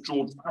of course,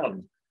 George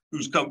Allen,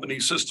 whose company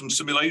System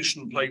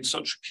Simulation played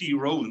such a key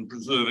role in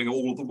preserving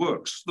all of the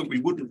works, that we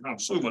wouldn't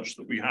have so much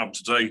that we have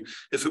today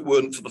if it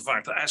weren't for the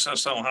fact that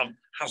SSL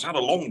has had a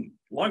long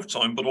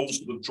lifetime, but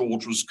also that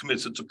George was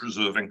committed to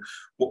preserving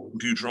what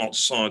Computer Art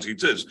Society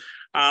did.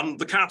 And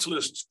the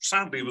catalyst,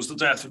 sadly, was the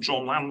death of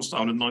John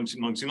Lansdowne in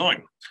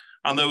 1999.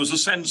 And there was a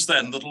sense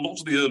then that a lot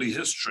of the early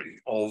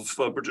history of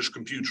British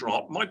computer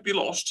art might be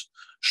lost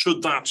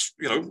should that,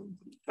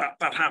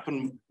 that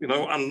happen,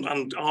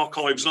 and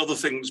archives and other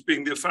things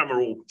being the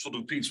ephemeral sort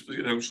of piece,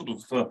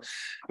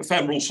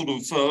 ephemeral sort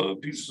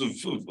of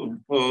pieces of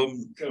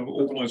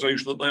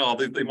organisation that they are,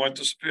 they might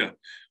disappear.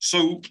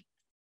 So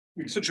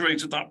we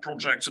situated that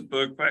project at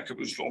Birkbeck. It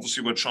was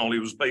obviously where Charlie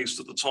was based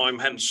at the time,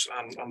 hence,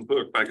 and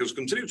Birkbeck has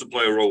continued to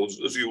play a role,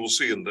 as you will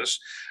see in this.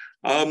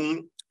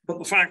 But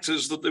the fact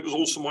is that it was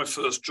also my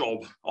first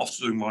job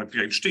after doing my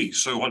PhD.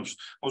 So I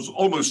was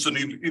almost a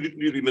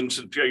newly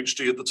minted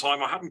PhD at the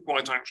time. I hadn't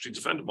quite actually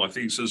defended my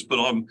thesis, but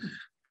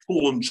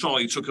Paul and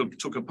Charlie took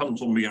a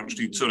punt on me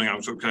actually turning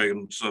out okay,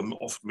 and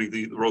offered me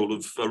the role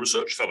of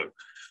research fellow.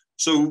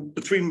 So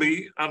between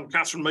me and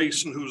Catherine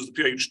Mason, who was the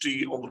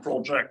PhD on the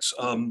project,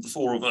 the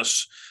four of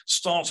us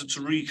started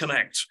to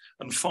reconnect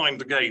and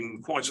find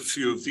again quite a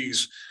few of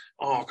these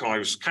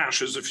archives,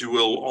 caches, if you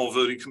will, of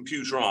early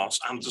computer art,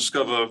 and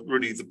discover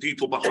really the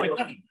people behind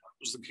them.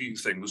 Was the key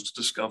thing, was to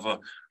discover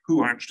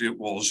who actually it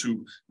was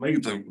who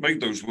made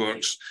those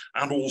works,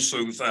 and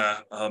also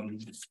their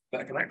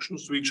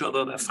connections to each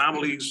other, their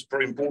families,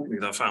 very importantly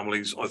their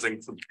families. I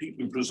think the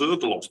people who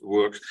preserved a lot of the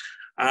work.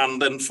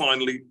 And then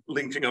finally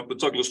linking up with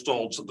Douglas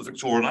Dodds at the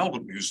Victoria and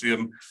Albert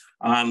Museum.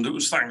 And it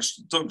was thanks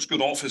to Doug's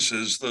good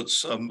offices that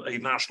a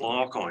National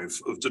Archive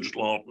of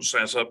Digital Art was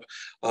set up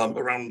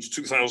around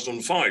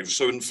 2005.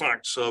 So in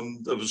fact,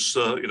 there was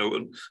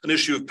an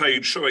issue of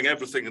Page showing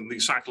everything in the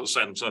Sackler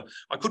Centre.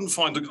 I couldn't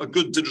find a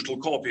good digital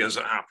copy, as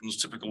it happens,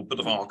 typical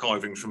bit of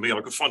archiving from me. I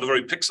could find a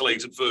very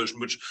pixelated version,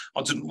 which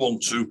I didn't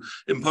want to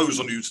impose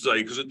on you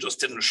today because it just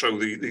didn't show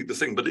the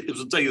thing. But it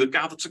was a day that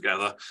gathered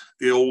together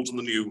the old and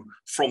the new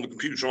from the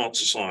Computer Art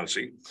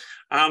Society.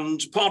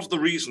 And part of the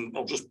reason,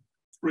 I'll just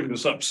bring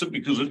this up simply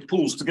because it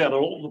pulls together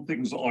all the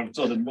things that I've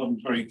done in one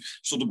very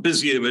sort of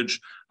busy image,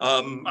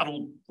 and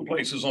all the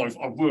places I've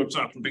worked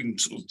at and been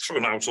sort of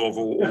thrown out of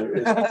or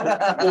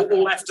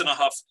left in a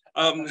huff.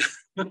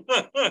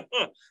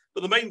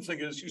 But the main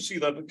thing is, you see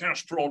that the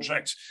CAS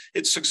project,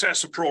 its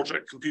successor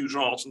project, Computer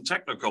Art and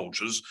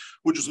Technocultures,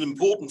 which is an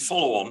important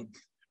follow-on,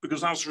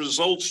 because as a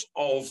result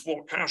of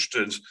what CAS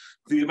did,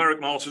 the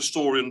American art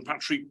historian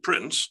Patrick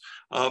Prince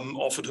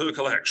offered her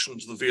collection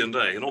to the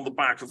V&A. And on the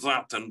back of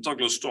that, then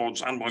Douglas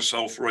Dodds and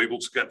myself were able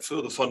to get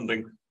further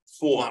funding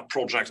for that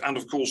project, and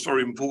of course,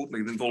 very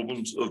importantly, the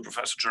involvement of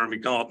Professor Jeremy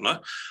Gardner,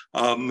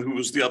 who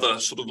was the other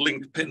sort of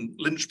linchpin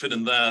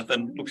in there,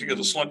 then looking at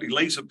a slightly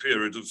later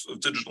period of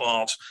digital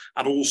art,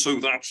 and also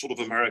that sort of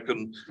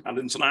American and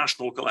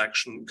international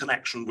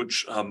connection,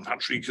 which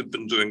Patrick had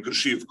been doing, because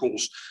she, of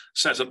course,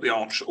 set up the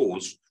art, or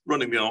was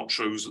running the art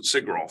shows at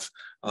SIGGRAPH.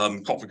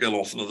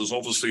 Coppergill and others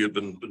obviously had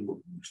been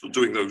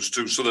doing those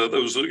too. So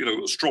there was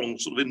a strong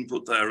sort of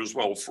input there as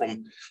well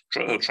from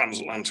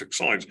transatlantic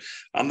side.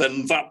 And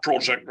then that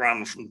project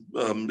ran from,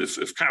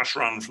 if CAS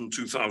ran from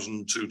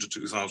 2002 to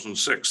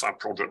 2006, that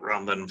project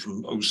ran then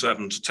from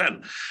 07 to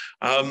 10.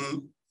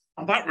 And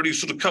that really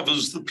sort of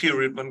covers the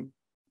period when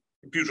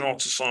Computer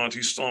Art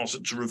Society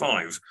started to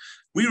revive.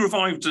 We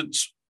revived it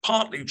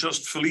partly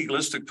just for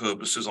legalistic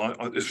purposes,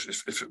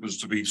 if it was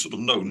to be sort of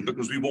known,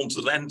 because we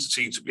wanted an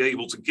entity to be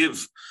able to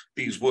give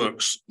these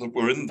works that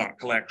were in that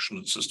collection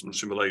at System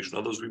Simulation.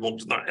 Others, we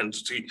wanted that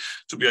entity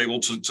to be able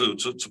to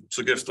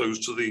give those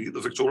to the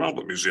Victor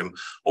Albert Museum.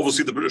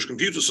 Obviously, the British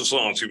Computer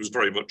Society was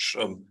very much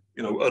an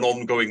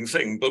ongoing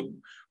thing, but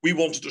we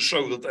wanted to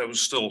show that there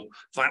was still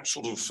that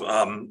sort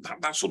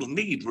of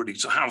need really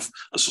to have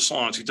a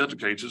society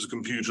dedicated to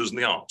computers and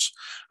the arts.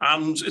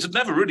 And it had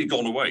never really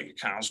gone away,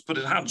 CAS, but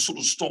it had sort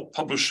of stopped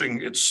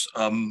publishing its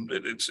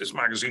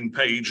magazine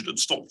page. It had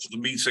stopped the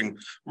meeting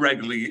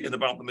regularly in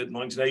about the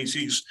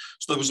mid-1980s.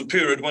 So there was a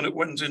period when it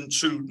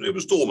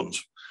was dormant.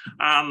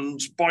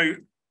 And by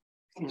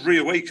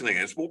reawakening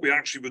it, what we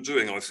actually were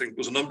doing, I think,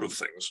 was a number of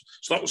things.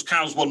 So that was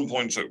CAS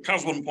 1.0.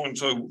 CAS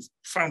 1.0,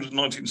 founded in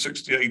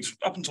 1968,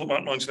 up until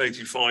about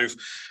 1985.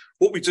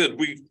 What we did,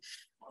 I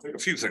think a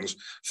few things.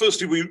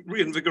 Firstly, we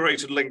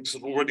reinvigorated links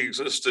that already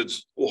existed,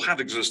 or had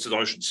existed,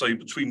 I should say,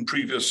 between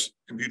previous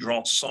Computer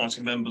Art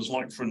Society members,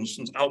 like, for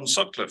instance, Alan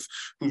Sutcliffe,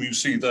 whom you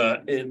see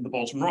there in the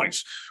bottom right,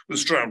 with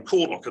Stroud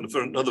Corlock,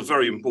 another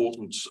very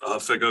important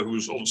figure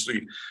who's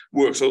obviously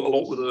worked a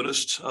lot with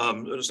Ernest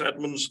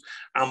Edmonds,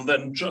 and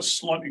then just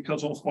slightly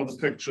cut off by the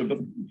picture, but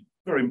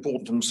very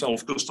important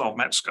himself, Gustav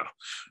Metzger,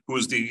 who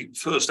was the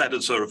first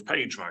editor of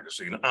Page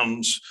magazine.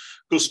 And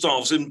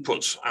Gustav's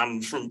input,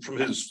 and from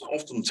his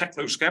often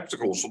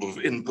techno-skeptical sort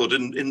of input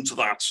into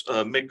that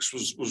mix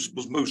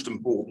was most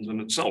important in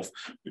itself.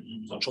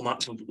 We'll touch on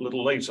that a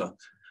little later.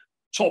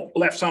 Top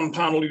left-hand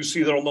panel, you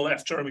see there on the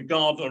left, Jeremy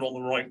Gardner, and on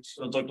the right,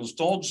 Douglas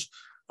Dodds.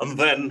 And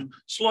then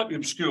slightly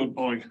obscured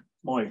by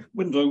my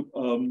window,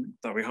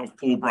 there we have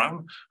Paul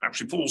Brown,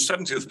 actually Paul's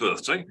 70th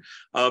birthday.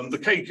 The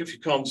cake, if you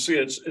can't see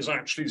it, is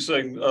actually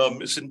saying,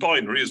 it's in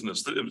binary, isn't it?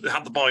 It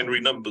had the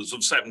binary numbers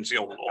of 70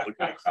 on the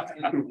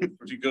cake.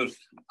 Pretty good.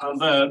 And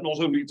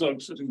not only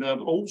Doug sitting there,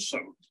 but also,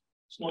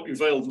 slightly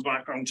veiled in the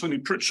background, Tony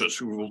Pritchett,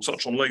 who we'll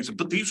touch on later.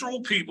 But these are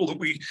all people that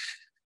we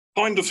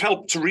kind of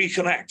helped to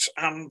reconnect,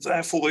 and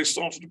therefore they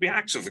started to be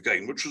active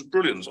again, which was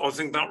brilliant. I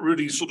think that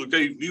really sort of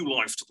gave new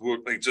life to the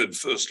work they did,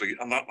 firstly,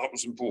 and that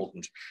was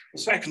important.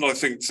 The second, I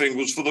think, thing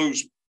was for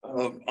those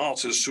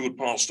artists who had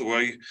passed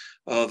away,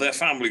 their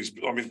families,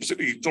 I mean,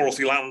 particularly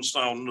Dorothy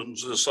Lansdowne and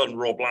her son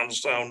Rob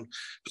Lansdowne,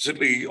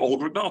 particularly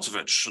Olga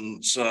Ignatovich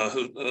and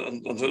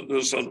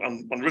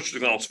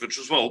Richard Ignatovich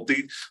as well.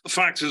 The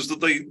fact is that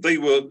they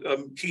were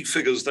key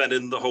figures then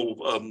in the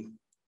whole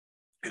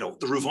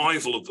the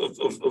revival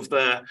of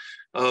their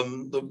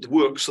the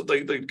works that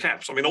they'd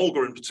kept. I mean,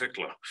 Olga in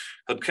particular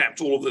had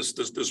kept all of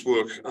this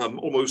work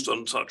almost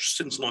untouched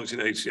since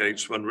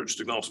 1988, when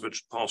Richard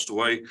Ignatovich passed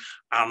away.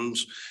 And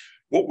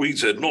what we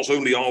did, not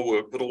only our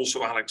work, but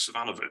also Alex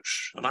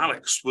Ivanovich. And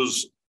Alex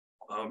was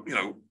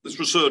this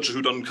researcher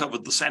who'd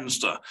uncovered the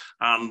Sensor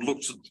and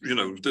looked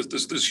at,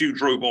 this huge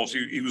robot.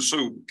 He was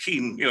so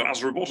keen,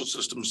 as a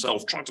roboticist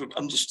himself, trying to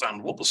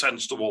understand what the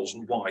Sensor was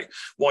and why.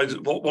 What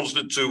did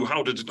it do?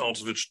 How did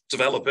Ignatovich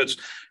develop it?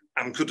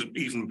 And could it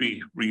even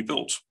be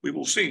rebuilt? We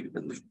will see.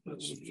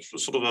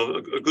 It's sort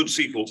of a good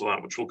sequel to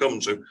that, which we'll come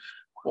to.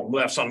 On the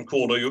left-hand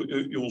corner,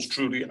 yours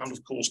truly, and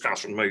of course,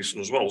 Catherine Mason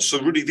as well.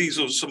 So really, these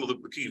are some of the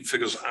key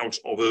figures out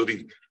of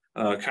early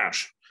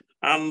CAS.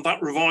 And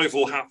that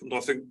revival happened,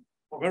 I think,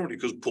 primarily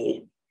because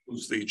Paul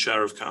was the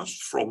chair of CAS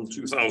from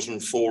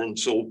 2004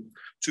 until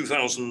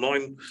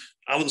 2009.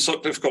 Alan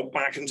Sutcliffe got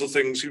back into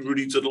things. He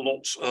really did a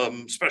lot,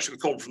 especially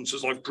with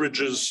conferences like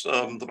Bridges,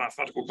 the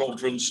mathematical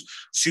conference.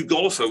 Sue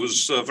Gollifer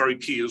was very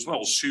key as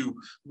well. Sue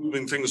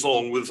moving things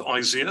along with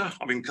IZEA,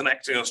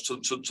 connecting us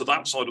to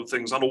that side of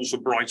things, and also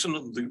Brighton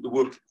and the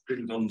work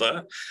being done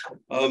there.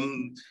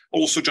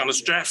 Also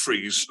Janice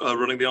Jeffries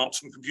running the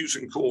Arts and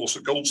Computing course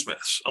at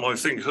Goldsmiths. And I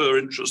think her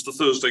interest, the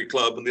Thursday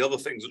Club and the other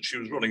things that she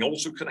was running,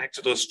 also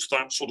connected us to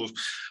that sort of,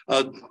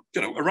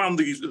 around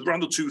the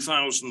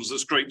 2000s,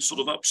 this great sort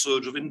of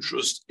upsurge of interest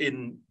interest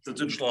in the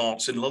digital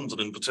arts in London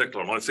in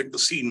particular. And I think the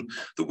scene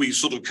that we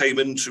sort of came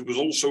into was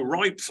also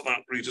ripe for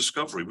that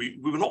rediscovery. We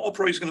were not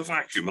operating in a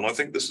vacuum, and I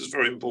think this is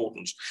very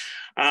important.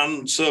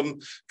 And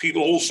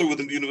people also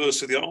within the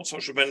University of the Arts, I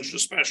should mention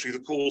especially the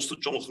course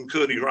that Jonathan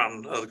Kearney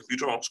ran, the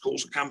computer arts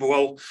course at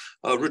Camberwell,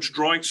 Richard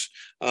Wright,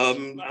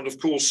 and of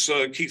course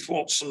Keith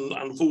Watson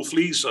and Wolf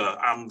Lisa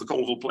and the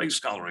Colville Place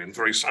Gallery. And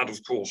very sad,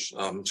 of course,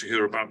 to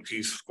hear about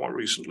Keith quite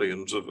recently,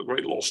 and a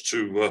great loss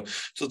to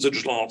the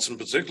digital arts in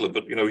particular.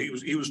 But you know,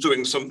 he was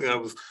doing something there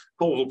with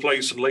Colville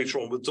Place and later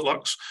on with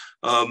Deluxe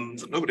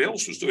that nobody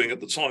else was doing at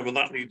the time, and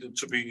that needed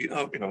to be,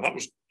 you know, that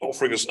was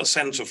offering us a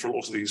centre for a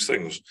lot of these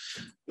things.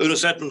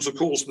 Ernest Edmonds, of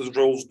course, with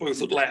roles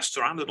both at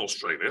Leicester and in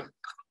Australia.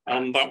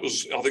 And that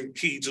was, I think,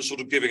 key to sort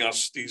of giving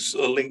us these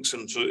links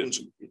into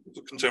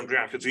the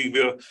contemporary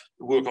academia,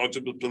 the work I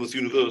did with Plymouth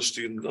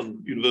University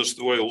and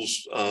University of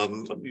Wales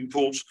at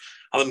Newport.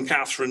 And then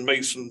Catherine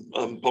Mason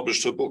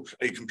published her book,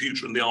 A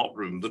Computer in the Art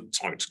Room, that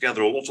tied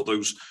together a lot of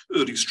those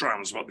early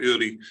strands about the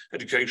early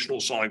educational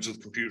sides of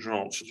the computer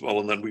arts as well.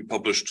 And then we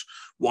published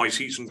White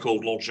Heat and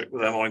Cold Logic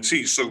with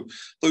MIT. So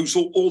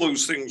all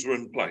those things were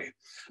in play.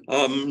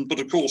 But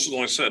of course, as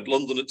I said,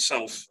 London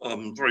itself,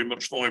 very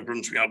much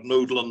vibrant. We had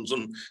Node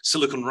London,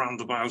 Silicon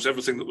Roundabout,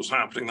 everything that was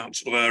happening, that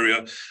sort of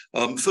area.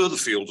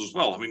 Furtherfield as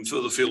well. I mean,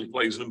 Furtherfield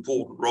plays an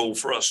important role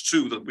for us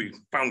too, that we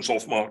bounce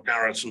off Mark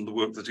Garrett and the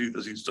work that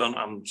he's done,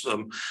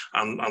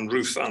 and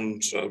Ruth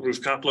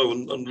Catlow,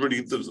 and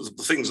really the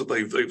things that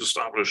they've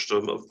established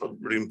are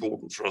really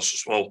important for us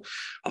as well.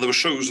 And there were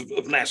shows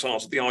of net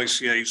art at the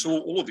ICA, so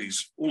all of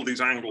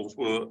these angles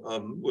were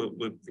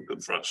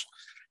good for us.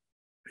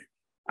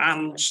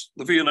 And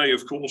the V&A,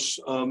 of course,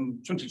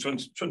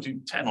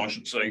 2010, I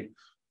should say,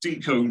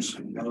 Decode,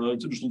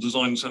 digital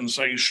design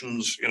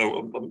sensations, you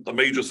know, a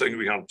major thing.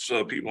 We had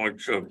people like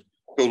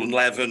Golden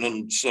Levin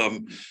and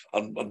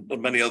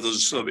many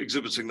others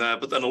exhibiting there.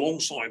 But then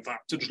alongside that,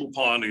 digital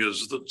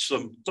pioneers that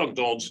Doug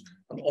Dodds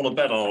and Honor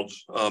Bedard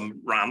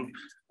ran.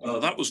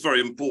 That was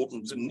very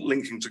important in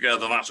linking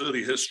together that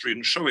early history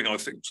and showing, I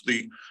think, to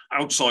the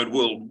outside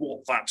world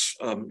what that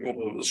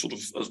what a sort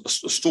of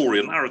a story,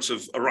 a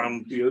narrative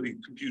around the early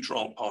computer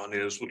art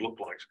pioneers would look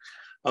like.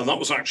 And that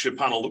was actually a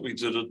panel that we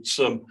did at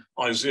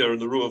ISEA in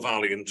the Ruhr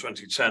Valley in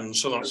 2010.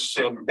 So that's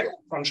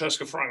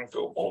Francesca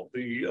Franco on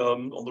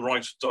the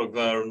right, Doug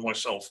there, and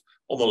myself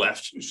on the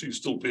left. You see,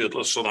 still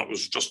beardless. So that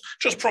was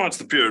just prior to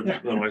the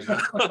period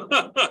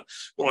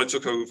when I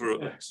took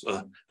over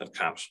at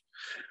CAS.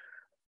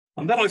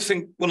 And then I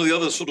think one of the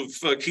other sort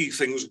of key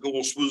things, of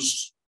course,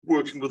 was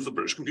working with the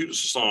British Computer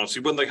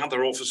Society when they had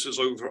their offices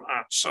over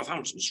at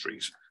Southampton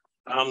Street.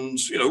 And,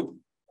 you know,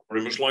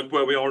 very much like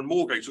where we are in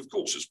Moorgate, of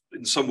course, it's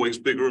in some ways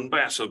bigger and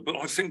better. But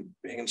I think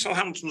being in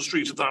Southampton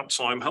Street at that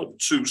time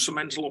helped to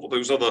cement a lot of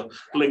those other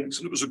links.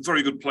 And it was a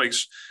very good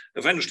place.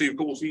 Eventually, of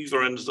course,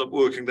 Eva ended up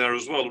working there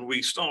as well. And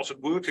we started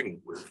working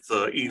with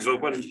Eva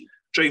when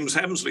James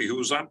Hemsley, who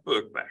was at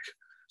Birkbeck,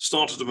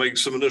 started to make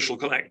some initial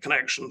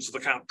connections to the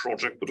CAT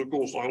project, but of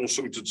course I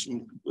also did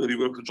some early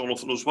work with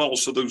Jonathan as well,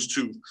 so those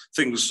two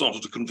things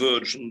started to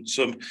converge, and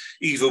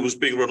Eva was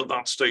being run at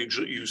that stage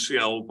at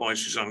UCL by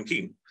Suzanne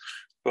Keane,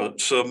 but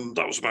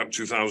that was about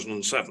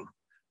 2007.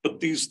 But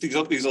these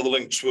other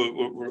links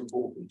were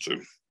important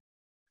too.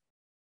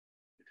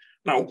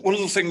 Now, one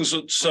of the things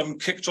that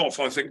kicked off,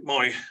 I think,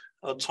 my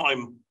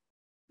time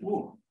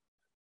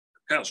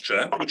CAS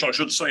chair, which I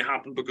should say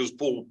happened because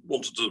Paul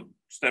wanted to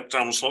step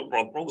down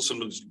rather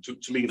similar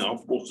to me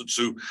now, wanted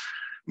to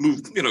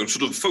move, you know,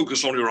 sort of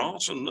focus on your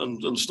art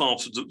and start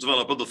to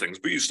develop other things.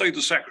 But you stayed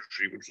the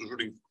secretary, which was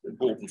really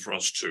important for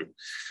us too.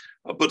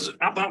 But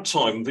at that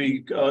time,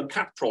 the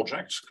CAT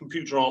project,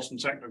 Computer Arts and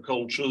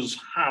Technocultures,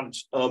 had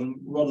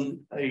run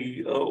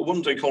a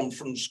one-day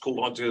conference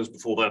called Ideas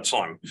Before Their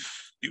Time.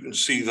 You can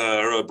see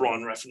there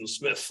Brian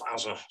Refn-Smith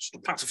as a sort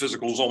of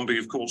pataphysical zombie.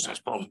 Of course, that's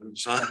part of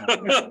his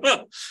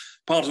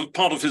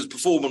part of his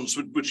performance,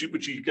 which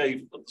he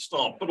gave at the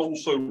start. But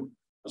also,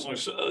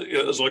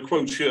 as I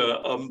quote here,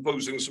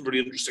 posing some really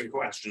interesting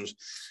questions.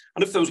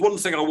 And if there was one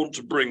thing I wanted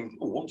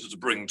to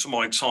bring to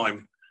my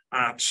time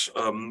at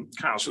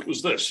CAS, it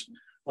was this.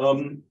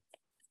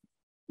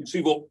 You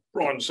see what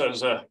Brian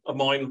says there, a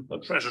mine, a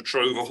treasure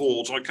trove, a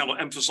hoard. I cannot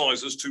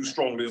emphasize this too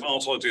strongly, of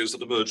art ideas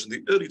that emerged in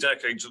the early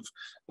decades of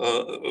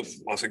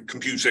I think,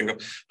 computing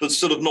that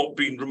still have not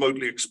been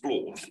remotely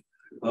explored.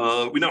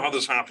 We know how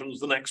this happens.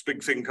 The next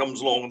big thing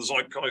comes along and the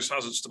zeitgeist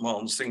has its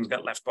demands, things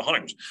get left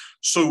behind.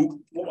 So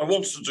what I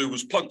wanted to do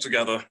was plug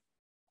together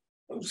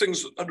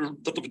things that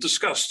were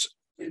discussed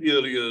in the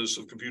early years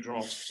of Computer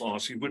Arts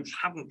Society, which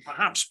hadn't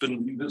perhaps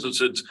been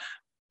revisited,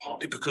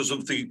 partly because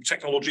of the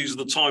technologies of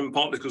the time,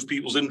 partly because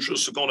people's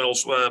interests have gone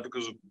elsewhere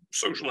because of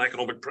social and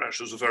economic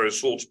pressures of various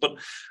sorts, but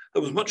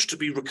there was much to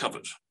be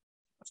recovered.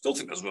 I still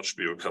think there's much to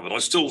be recovered. I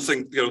still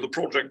think, you know, the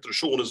project that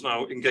Sean is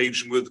now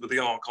engaging with the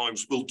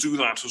archives will do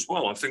that as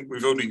well. I think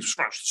we've only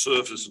scratched the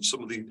surface in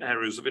some of the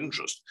areas of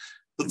interest.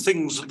 the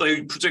things that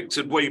they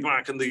predicted way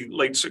back in the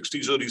late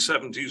 60s, early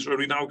 70s are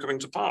only now coming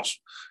to pass,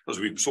 as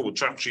we saw with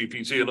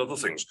ChatGPT and other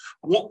things.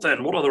 What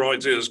then? What other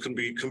ideas can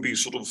be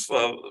sort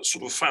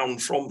of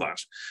found from that?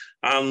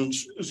 And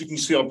as you can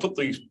see, I put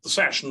the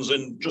sessions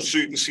in just so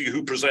you can see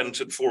who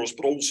presented for us,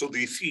 but also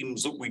the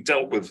themes that we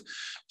dealt with: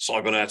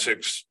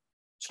 cybernetics,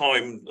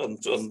 time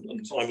and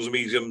time as a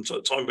medium,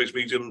 time-based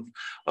medium,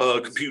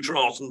 computer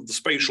art and the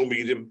spatial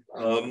medium,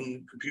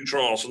 computer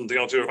art and the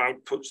idea of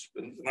output,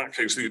 in that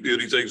case, the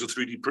early days of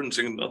 3D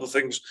printing and other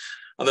things,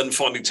 and then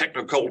finally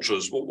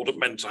technocultures, what it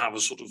meant to have a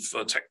sort of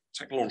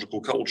technological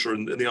culture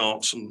in the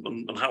arts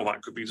and how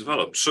that could be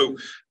developed. So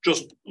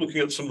just looking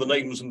at some of the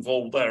names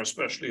involved there,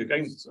 especially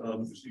again,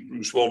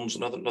 Bruce Wands,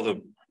 another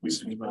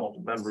recently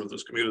member of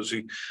this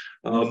community,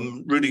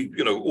 really,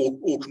 you know,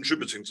 all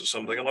contributing to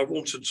something, and I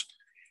wanted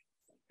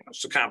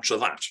to capture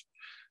that.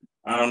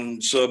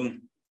 And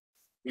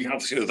we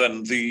have here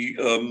then the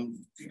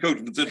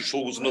Decoding the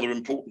Digital was another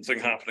important thing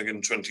happening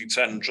in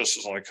 2010, just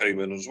as I came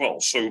in as well.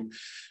 So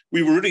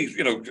we were really,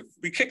 you know,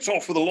 we kicked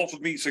off with a lot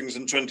of meetings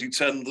in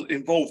 2010 that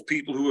involved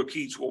people who were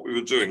key to what we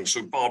were doing.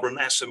 So Barbara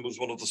Nessim was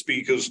one of the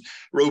speakers,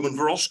 Roman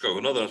Verosco,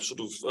 another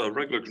sort of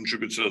regular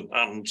contributor,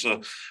 and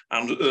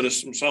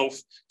Ernest himself,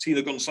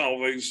 Tina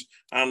Gonsalves,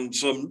 and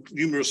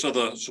numerous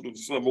other sort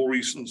of more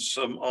recent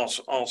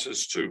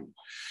artists too.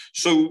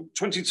 So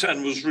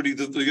 2010 was really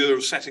the year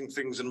of setting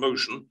things in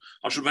motion.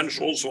 I should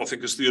mention also, I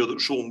think it's the year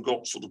that Sean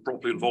got sort of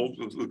properly involved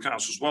with the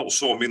CAS as well.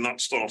 So, I mean, that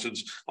started,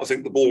 I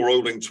think, the ball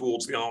rolling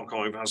towards the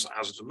archive as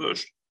it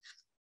emerged.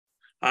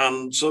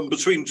 And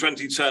between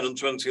 2010 and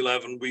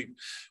 2011, we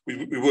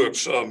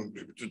worked,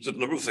 did a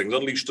number of things,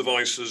 Unleashed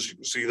Devices, you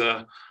can see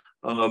there.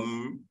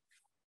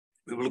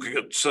 We were looking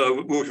at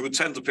working with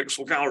Tender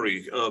Pixel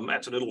Gallery,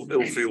 Etten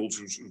Illfield,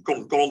 who's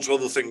gone on to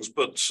other things,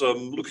 but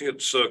looking at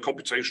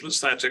computational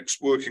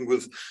aesthetics, working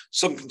with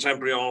some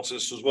contemporary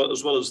artists as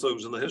well as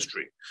those in the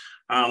history.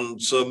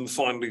 And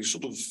finally,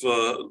 sort of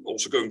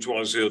also going to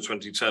ISEA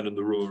 2010 in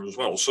the Ruhr as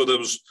well. So there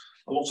was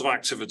a lot of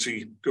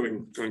activity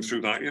going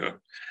through that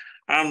year.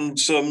 And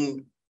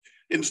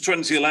into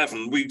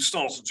 2011, we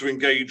started to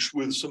engage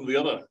with some of the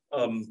other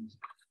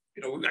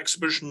you know,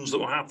 exhibitions that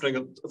were happening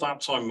at that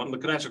time, and the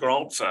Connecticut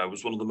Art Fair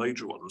was one of the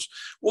major ones.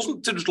 It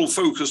wasn't digital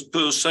focused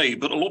per se,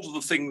 but a lot of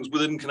the things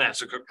within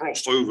Connecticut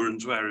crossed over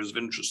into areas of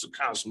interest of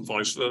CAS and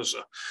vice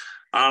versa.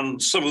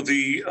 And some of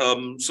their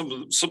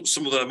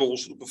more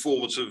sort of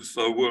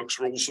performative works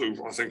were also,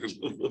 I think,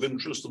 of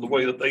interest in the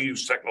way that they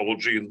use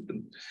technology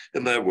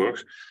in their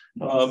work.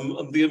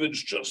 And the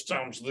image just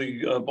down to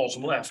the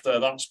bottom left there,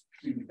 that's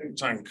the Think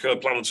Tank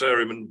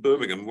Planetarium in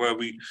Birmingham, where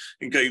we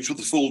engaged with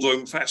the Full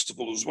Dome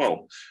Festival as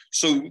well.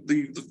 So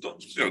the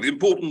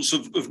importance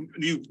of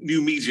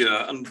new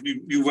media and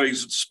new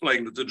ways of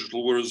displaying the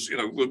digital was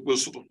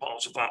sort of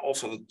part of that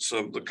offer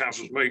that the CAS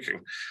was making.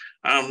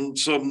 And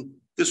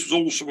this was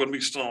also when we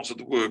started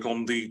the work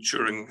on the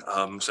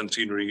Turing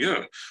centenary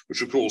year,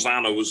 which of course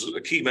Anna was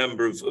a key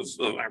member of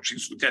actually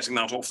sort of getting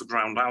that off the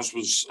ground, as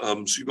was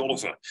Sue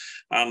Oliver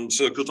and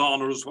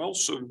Gordana as well.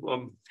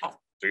 So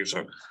there you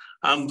go.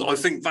 And I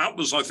think that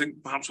was,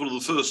 perhaps one of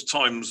the first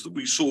times that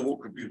we saw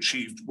what could be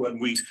achieved when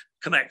we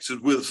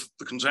connected with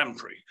the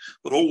contemporary,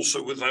 but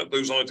also with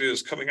those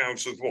ideas coming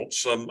out of what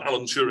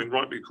Alan Turing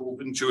rightly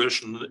called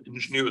intuition and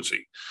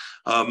ingenuity.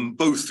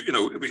 Both,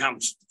 we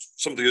had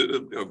some of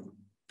the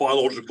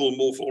biological and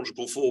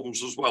morphological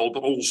forms as well,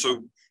 but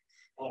also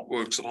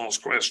artworks that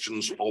ask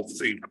questions of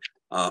the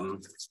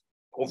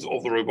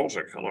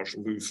robotic. And I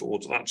shall move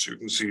forward to that so you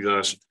can see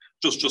there's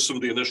just some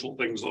of the initial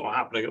things that are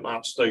happening at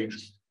that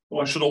stage.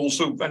 I should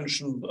also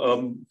mention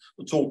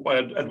the talk by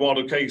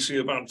Eduardo Casey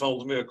about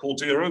Valdemir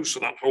Cordero.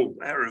 So that whole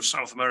area of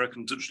South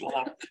American digital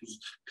art was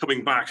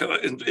coming back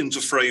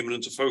into frame and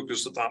into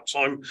focus at that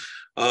time.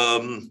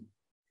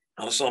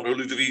 Alessandro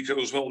Ludovico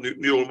as well,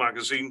 Neural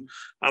Magazine,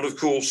 and of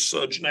course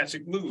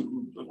Genetic Moo,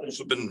 who have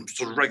also been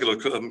sort of regular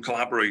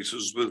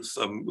collaborators with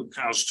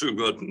CAS too,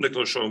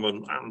 Nicola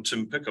Schoeman and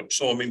Tim Pickup.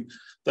 So I mean,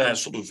 their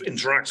sort of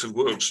interactive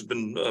works have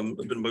been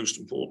most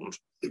important.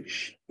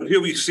 But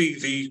here we see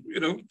the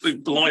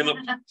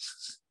lineup.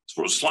 It's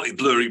for a slightly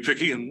blurry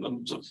picky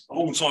and a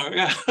long time,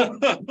 yeah.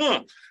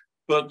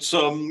 But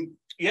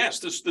yes,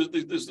 this was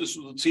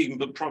the team,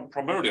 but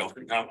primarily I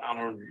think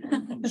Anna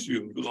and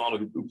Sue and Guzana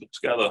who put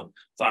together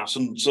that.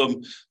 And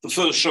the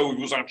first show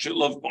was actually at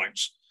Love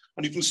Bites.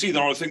 And you can see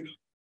there, I think,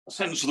 a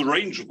sense of the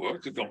range of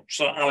work. They've got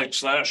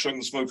Alex there showing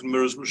the smoke and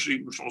mirrors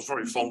machine, which I was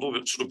very fond of.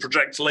 It sort of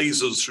projects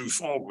lasers through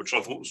fog, which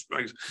I thought was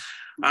great.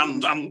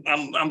 And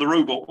the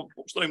robot,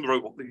 what's the name of the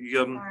robot?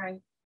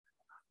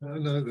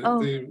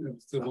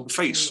 The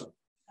face.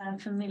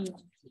 Familiar.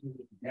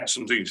 Yes,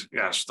 indeed.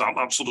 Yes,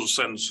 that sort of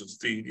sense of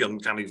the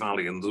uncanny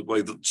valley and the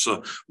way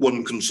that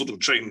one can sort of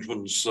change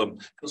one's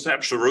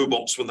perception of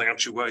robots when they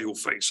actually wear your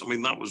face. I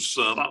mean, that was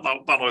that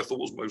I thought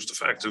was most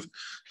effective.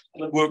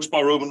 And it works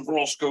by Roman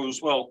Verosco as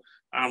well.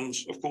 And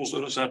of course,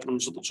 Ernest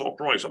Edmonds at the top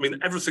right. I mean,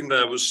 everything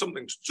there was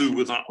something to do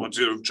with that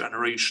idea of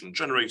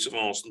generative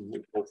art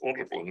and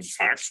morphological. In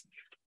fact,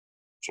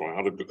 sorry, I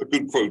had a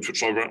good quote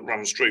which I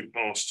ran straight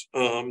past.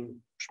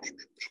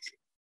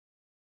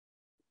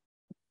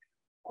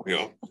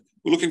 Yeah.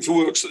 We're looking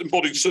for works that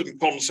embodied certain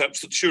concepts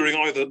that Turing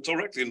either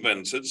directly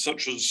invented,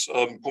 such as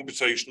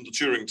computation, the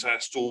Turing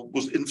test, or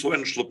was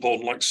influential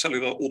upon, like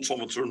cellular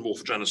automata and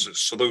morphogenesis.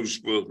 So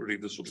those were really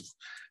the sort of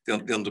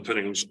the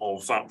underpinnings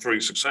of that very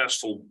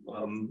successful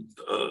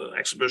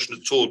exhibition.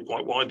 It toured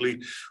quite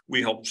widely.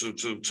 We helped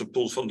to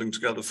pull funding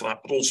together for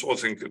that, but also I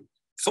think it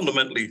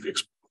fundamentally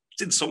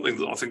did something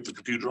that I think the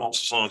Computer Art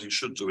Society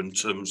should do in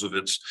terms of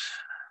its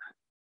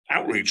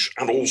outreach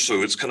and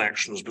also its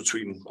connections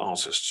between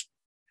artists.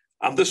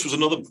 And this was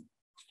another,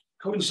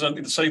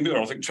 coincidentally, the same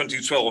year. I think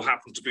 2012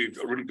 happened to be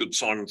a really good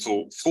time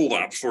for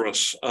that for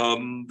us.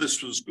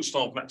 This was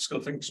Gustav Metzger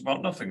Thinks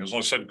About Nothing. As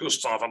I said,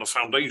 Gustav had a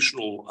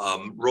foundational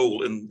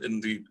role in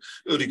the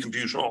early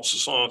Computer Art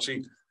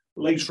Society.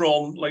 Later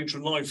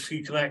in life,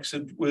 he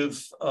connected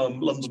with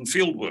London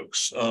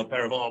Fieldworks, a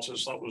pair of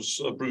artists. That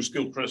was Bruce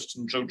Gilchrist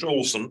and Joe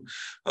Jolson.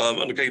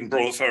 And again,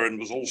 Brother Ferrin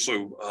was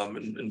also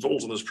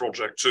involved in this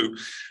project too.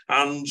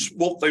 And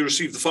what they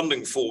received the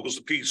funding for was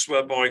a piece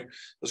whereby,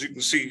 as you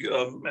can see,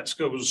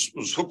 Metzger was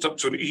hooked up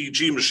to an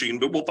EEG machine,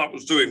 but what that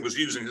was doing was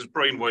using his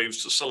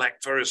brainwaves to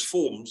select various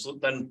forms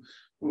that then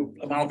were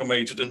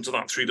amalgamated into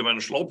that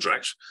three-dimensional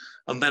object.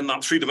 And then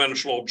that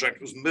three-dimensional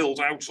object was milled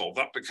out of.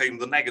 That became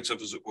the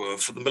negative, as it were,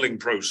 for the milling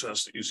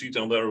process that you see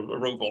down there. A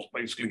robot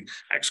basically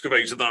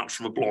excavated that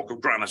from a block of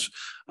granite,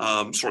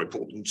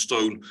 Portland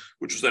stone,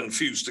 which was then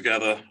fused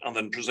together and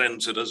then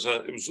presented as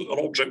it was an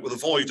object with a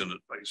void in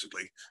it,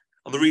 basically.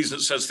 And the reason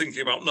it says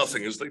thinking about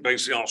nothing is they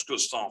basically asked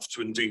Gustav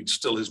to indeed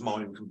still his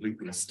mind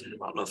completely thinking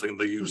about nothing.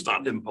 They used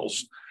that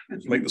impulse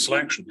to make the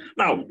selection.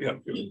 Now,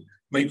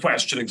 may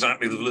question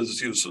exactly the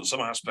validity of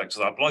some aspects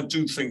of that, but I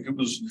do think it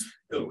was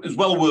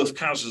well worth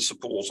CAS's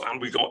support,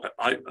 and we got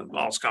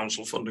Arts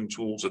Council funding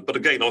towards it. But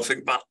again, I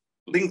think that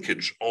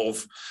linkage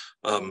of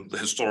the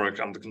historic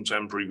and the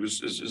contemporary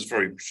is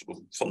very sort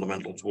of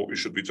fundamental to what we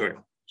should be doing.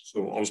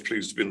 So I was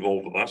pleased to be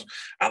involved with that.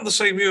 And the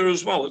same year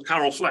as well, at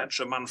Carol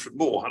Fletcher, Manfred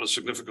Moore had a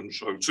significant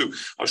show too.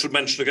 I should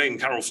mention again,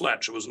 Carol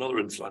Fletcher was another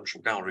influential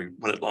gallery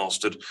when it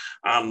lasted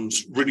and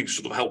really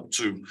sort of helped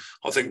to,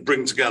 I think,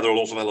 bring together a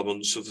lot of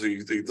elements of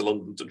the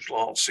London digital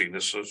art scene.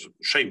 It's a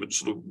shame it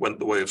sort of went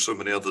the way of so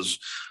many others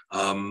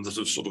that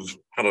have sort of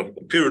had a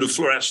period of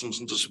fluorescence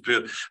and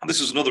disappeared. And this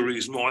is another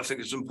reason why I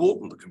think it's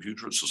important the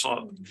Computer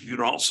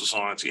Art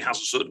Society has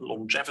a certain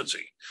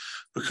longevity,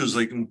 because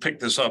they can pick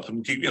this up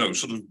and keep,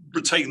 sort of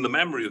retain the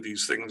memory of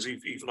these things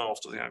even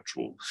after the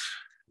actual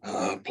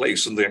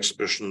place and the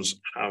exhibitions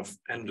have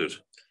ended.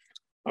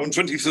 Now in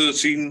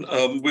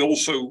 2013, we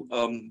also,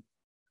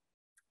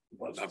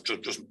 I've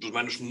just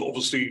mentioned,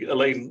 obviously,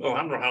 Elaine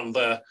O'Hanrahan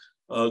there,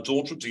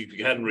 daughter of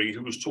D.P. Henry,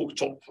 who was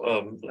top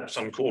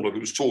left-hand corner, who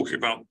was talking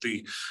about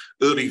the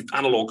early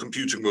analog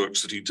computing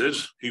works that he did.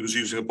 He was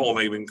using a bomb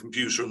aiming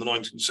computer in the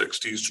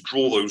 1960s to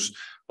draw those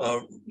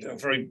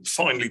very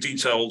finely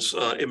detailed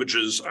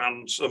images,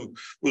 and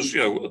was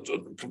a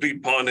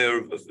complete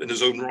pioneer in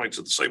his own right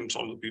at the same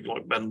time that people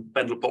like Ben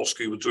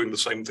Lepofsky were doing the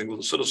same thing with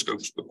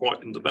oscilloscopes, but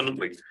quite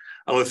independently.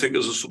 And I think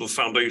as a sort of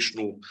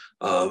foundational,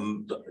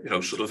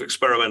 sort of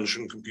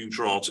experimentation in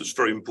computer art, it's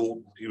very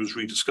important he was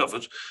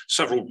rediscovered.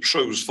 Several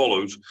shows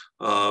followed,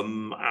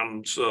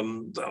 and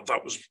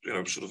that was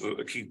sort of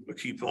a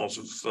key part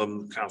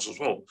of CAS as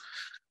well.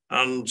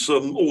 And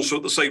also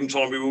at the same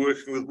time, we were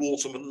working with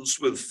Waterman's,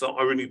 with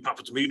Irene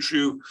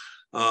Papadimitriou.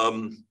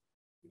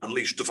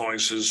 Unleashed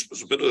Devices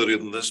was a bit earlier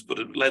than this, but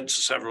it led to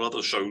several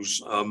other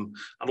shows, and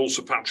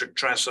also Patrick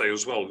Tressay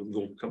as well, who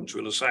we'll come to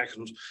in a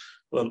second.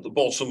 At the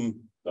bottom,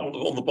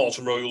 on the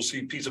bottom row, you'll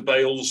see Peter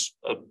Bales,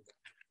 a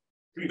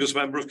previous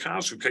member of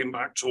CAS, who came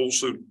back to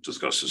also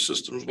discuss his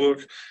systems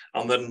work,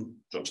 and then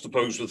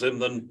juxtaposed with him,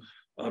 then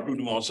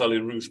Bruno Martelli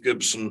and Ruth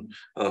Gibson,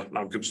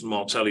 now Gibson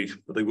Martelli,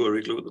 but they were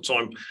Igloo at the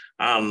time,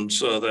 and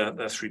their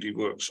 3D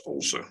works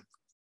also.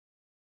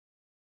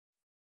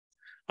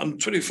 And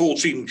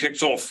 2014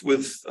 kicked off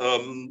with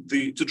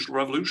the Digital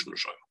Revolution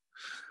show.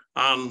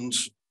 And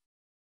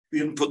the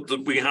input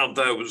that we had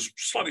there was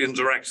slightly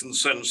indirect in the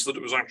sense that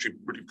it was actually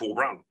really Paul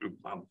Brown who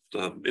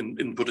had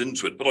input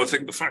into it. But I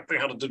think the fact they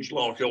had a digital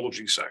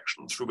archaeology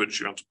section through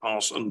which you had to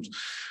pass, and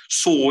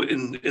saw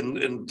in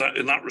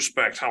that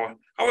respect however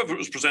it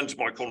was presented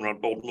by Conrad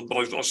Bodman, but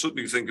I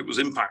certainly think it was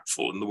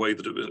impactful in the way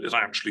that it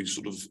actually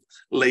sort of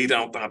laid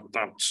out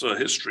that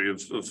history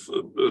of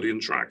early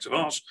interactive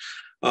art.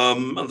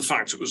 And the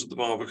fact it was at the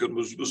Barbican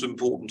was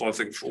important, I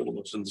think, for all of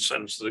us, in the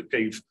sense that it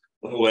gave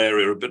the whole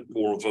area a bit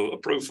more of a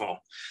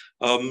profile.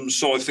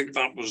 So I think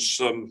that was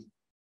an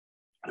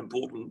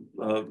important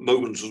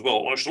moment as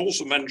well. I should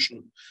also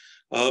mention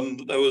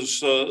there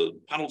was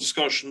panel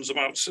discussions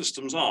about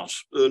systems art.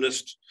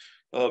 Ernest,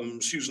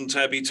 Susan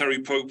Tebby,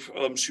 Terry Pope,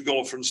 Sue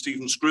Gollifer and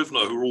Stephen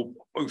Scrivener, who are all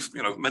both,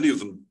 many of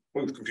them,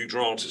 both computer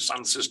artists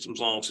and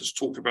systems artists,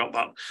 talk about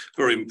that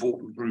very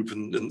important group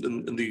in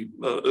the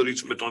early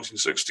to mid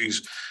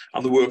 1960s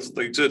and the work that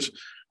they did.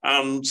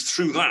 And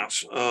through that,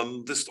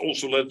 this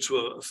also led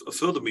to a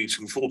further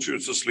meeting,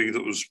 fortuitously,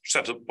 that was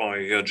set up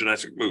by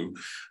Genetic Moo,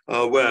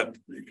 where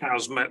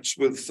CAS met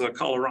with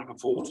Carla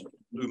Rappaport,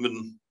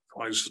 Lumen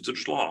Prize for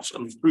Digital Art.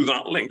 And through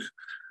that link,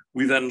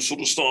 we then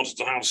sort of started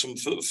to have some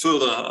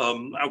further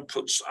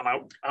outputs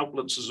and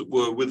outlets, as it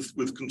were,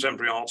 with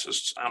contemporary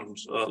artists and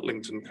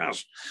linked in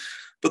CAS.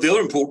 But the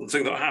other important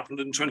thing that happened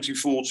in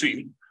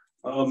 2014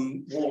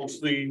 was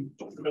the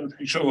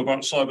documentary show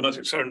about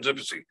cybernetic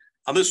serendipity.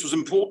 And this was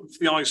important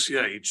for the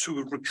ICA to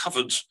have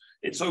recovered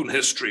its own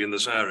history in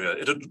this area.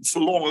 It had for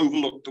long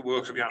overlooked the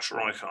work of Yasha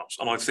Reichart,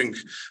 and I think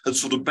had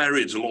sort of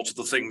buried a lot of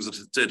the things that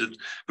it did.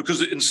 Because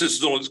it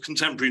insisted on its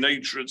contemporary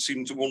nature, it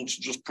seemed to want to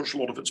just push a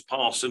lot of its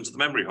past into the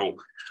memory hole.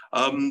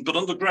 But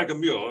under Gregor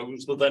Muir, who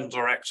was the then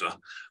director,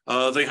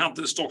 they had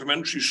this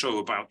documentary show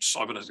about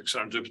cybernetic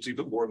serendipity,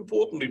 but more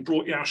importantly,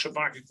 brought Yasha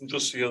back. You can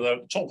just see her there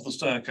at the top of the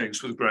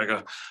staircase with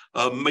Gregor,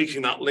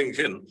 making that link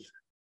in.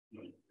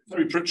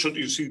 Terry Pritchard,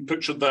 you see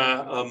pictured there,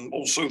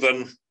 also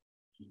then,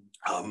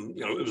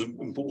 you know, it was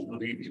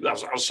important that he,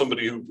 as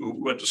somebody who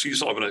went to see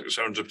cybernetic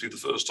serendipity the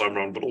first time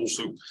around, but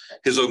also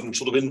his own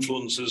sort of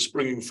influences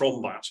springing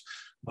from that.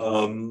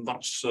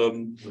 That's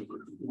the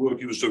work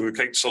he was doing with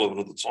Kate Sullivan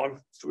at the time,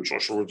 to which I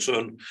shall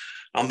return.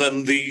 And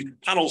then the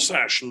panel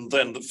session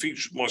then that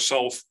featured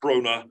myself,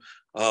 Brona,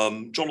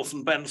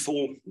 Jonathan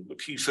Benthall, a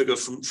key figure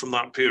from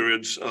that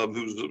period,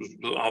 who's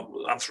an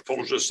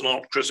anthropologist and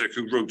art critic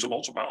who wrote a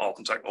lot about art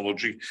and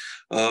technology.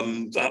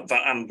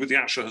 And with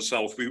Yasha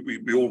herself,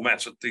 we all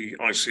met at the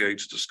ICA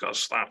to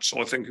discuss that.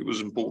 So I think it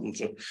was important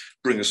to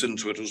bring us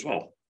into it as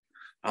well.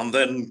 And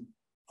then,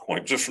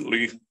 quite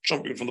differently,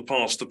 jumping from the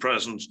past to the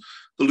present,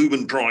 the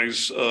Lumen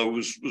Prize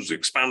was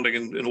expanding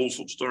in all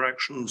sorts of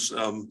directions.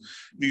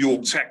 New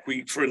York Tech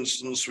Week, for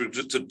instance, we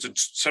did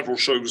several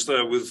shows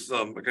there with,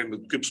 again,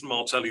 with Gibson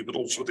Martelli, but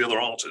also with the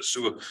other artists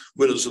who were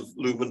winners of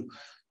Lumen,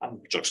 and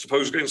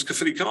juxtaposed against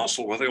Caerphilly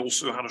Castle, where they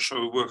also had a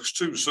show of works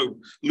too. So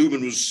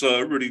Lumen was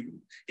really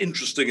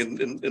interesting in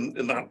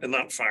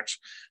that fact.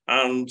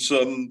 And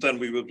then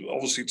we were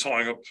obviously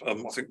tying up, I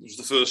think it was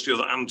the first year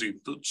that Andy,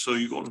 so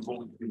you got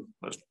involved in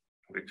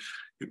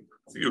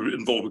you were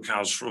involved with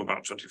CAS from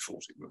about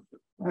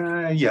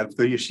 2014. Yeah,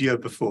 the year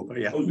before, but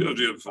yeah. Oh, the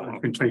year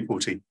before. In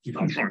 2014.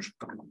 That's right.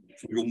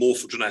 Your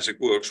morphogenetic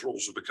works were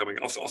also becoming,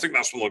 I think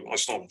that's when I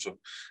started to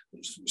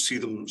see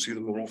them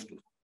more often.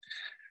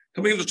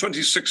 Coming into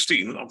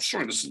 2016, I'm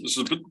sorry, this is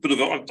a bit of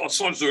a, I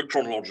decided to do it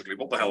chronologically.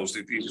 What the hell is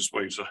the easiest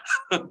way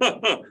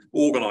to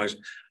organise?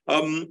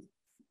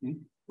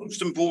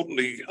 Most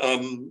importantly,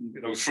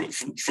 you know,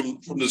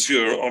 from this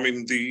year, I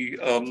mean,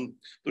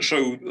 the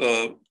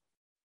show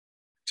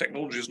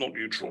Technology is Not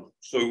Neutral.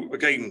 So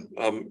again,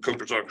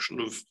 co-production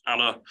of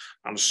Anna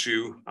and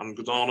Sue and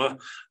Godana,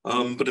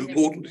 but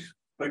importantly,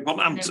 and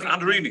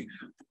Irene.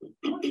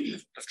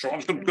 I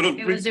was going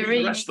to read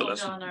the rest of the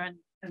lesson.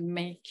 And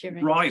make your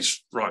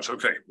Right,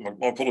 okay.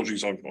 My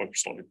apologies, I'm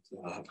slightly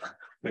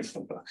mixed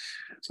up there.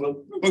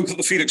 So both at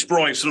the Phoenix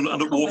Bright and at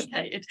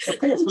Waterman. Of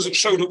course, was it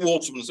shown at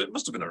Waterman's? It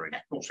must have been Irene,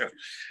 of course, yeah.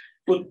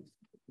 But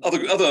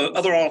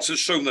other artists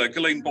shown there: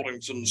 Ghislaine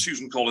Boddington,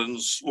 Susan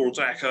Collins, Laura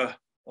Decker,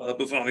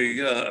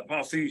 Bhavani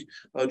Apathy,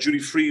 Judy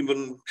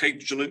Freeman, Kate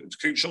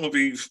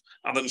Genevieve,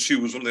 and then Sue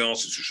was one of the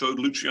artists who showed,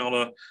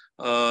 Luciana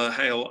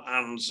Hale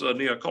and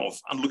Niakov,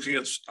 and looking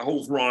at a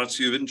whole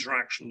variety of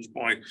interactions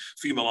by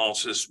female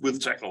artists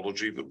with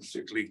technology, but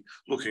particularly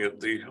looking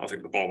at I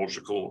think the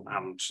biological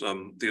and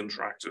the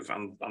interactive,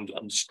 and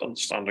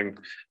understanding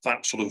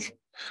that sort of,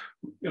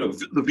 you know,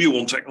 the view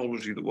on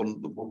technology that one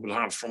would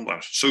have from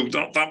that. So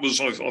that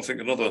was, I think,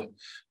 another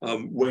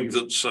way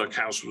that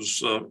CAS was,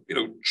 you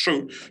know,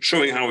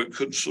 showing how it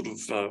could sort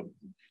of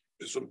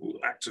be sort of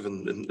active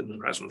in the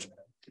present.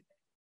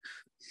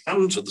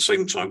 And at the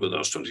same time, but that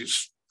was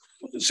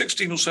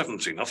 2016 or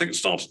 17. I think it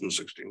started in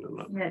 16, didn't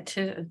it? Yeah,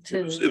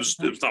 It was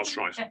that's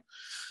right.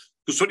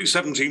 Because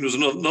 2017 was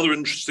another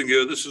interesting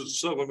year. This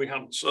is when we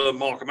had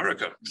Mark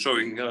America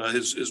showing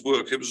his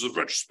work. It was a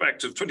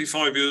retrospective,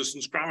 25 years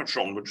since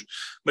Gravitron, which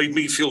made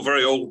me feel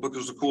very old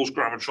because, of course,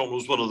 Gravitron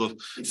was one of the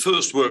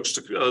first works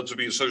to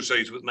be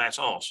associated with net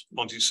art,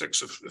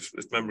 96,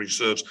 if memory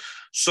serves.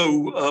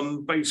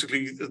 So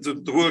basically,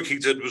 the work he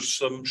did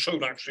was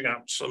shown actually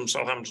at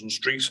Southampton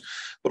Street,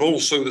 but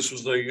also this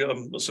was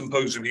a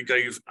symposium he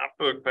gave at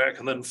Birkbeck,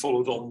 and then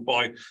followed on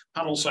by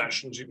panel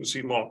sessions. You can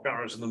see Mark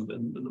Garrett in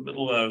the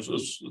middle there, as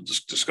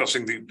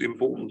discussing the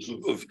importance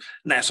of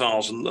net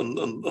art and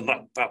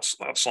that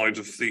side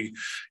of the,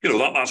 you know,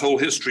 that whole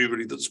history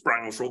really that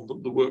sprang from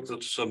the work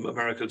that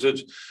America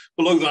did.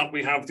 Below that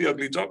we have the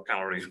Ugly Duck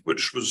Gallery,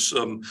 which was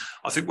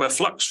I think where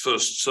Flux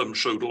first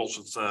showed a lot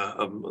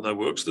of their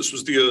works. This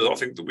was the year I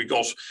think that we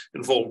got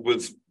involved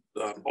with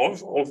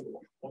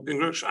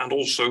English, and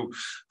also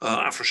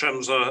Afra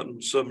Shemza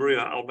and Maria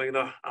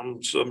Almeida,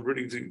 and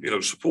really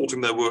supporting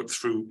their work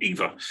through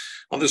EVA.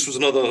 And this was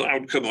another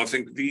outcome, I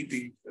think,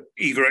 the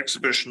EVA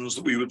exhibitions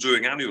that we were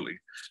doing annually.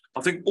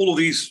 I think all of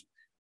these,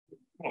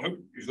 I hope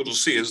you've got to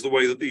see, is the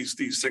way that these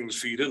things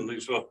feed in.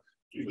 These were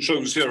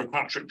shows here of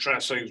Patrick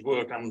Tressay's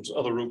work and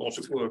other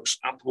robotic works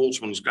at the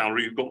Waterman's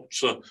Gallery. You've got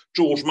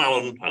George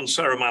Mallon and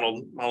Sarah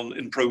Mallon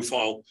in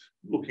profile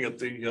looking at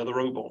the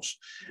robots.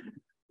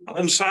 And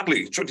then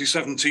sadly,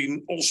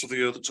 2017, also the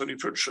year that Tony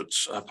Pritchard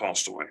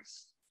passed away.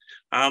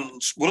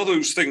 And one of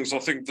those things I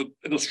think that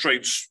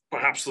illustrates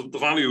perhaps the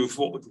value of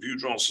what the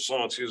Computer Arts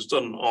Society has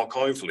done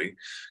archivally.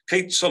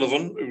 Kate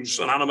Sullivan, who's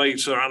an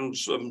animator and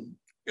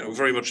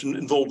very much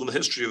involved in the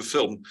history of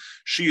film,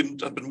 she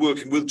had been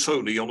working with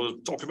Tony on a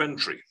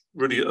documentary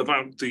really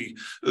about the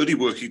early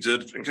work he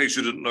did. In case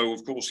you didn't know,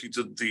 of course, he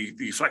did the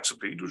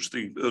Flexipede, which is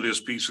the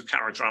earliest piece of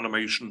character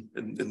animation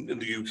in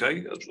the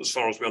UK, as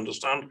far as we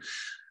understand.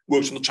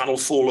 Worked on the Channel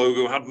 4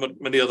 logo, had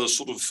many other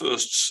sort of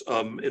firsts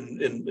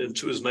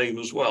into his name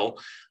as well.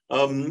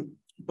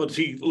 But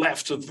he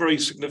left a very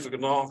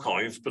significant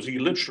archive, but he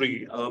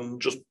literally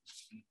just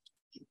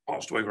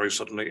passed away very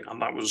suddenly,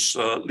 and that was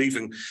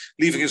leaving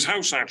his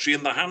house actually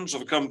in the hands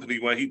of a company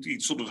where he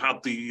sort of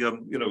had the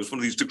it was one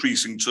of these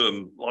decreasing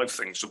term life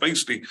things. So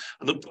basically,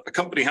 a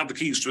company had the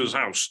keys to his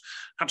house,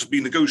 had to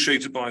be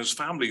negotiated by his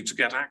family to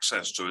get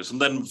access to it, and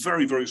then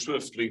very, very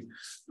swiftly,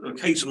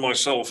 Kate and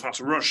myself had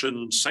to rush in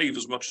and save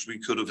as much as we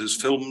could of his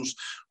films,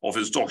 of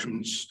his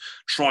documents,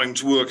 trying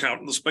to work out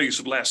in the space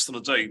of less than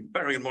a day,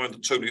 bearing in mind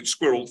that Tony had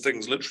squirreled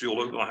things literally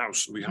all over the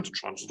house, and we had to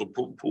try and sort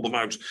of pull them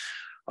out.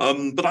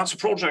 But that's a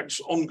project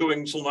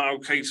ongoing till now.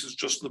 Kate is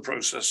just in the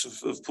process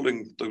of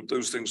pulling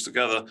those things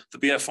together. The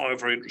BFI are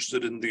very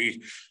interested in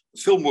the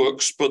film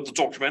works, but the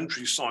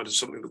documentary side is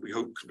something that we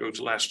hope can go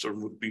to Leicester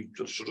and would be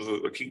just sort of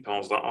a key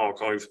part of that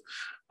archive.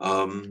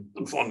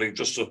 And finally,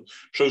 just to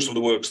show some of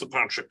the works that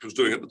Patrick was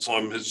doing at the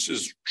time,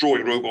 his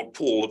drawing robot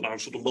Paul had now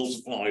sort of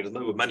multiplied, and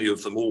there were many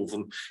of them, all of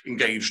them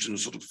engaged in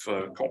sort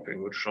of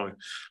copying, which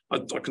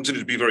I continue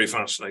to be very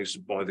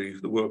fascinated by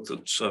the work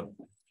that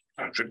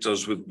Patrick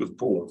does with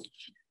Paul.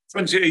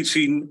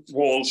 2018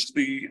 was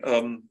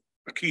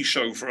a key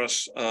show for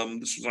us.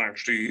 This was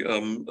actually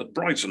at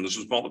Brighton. This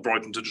was part of the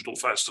Brighton Digital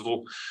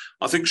Festival.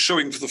 I think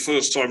showing for the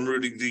first time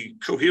really the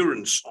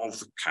coherence of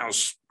the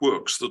CAS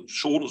works that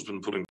Sean has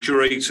been putting,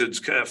 curated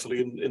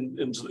carefully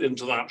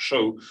into that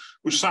show,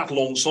 which sat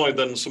alongside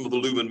then some of the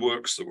Lumen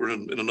works that were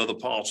in another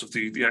part of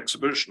the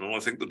exhibition. And I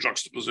think the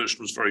juxtaposition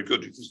was very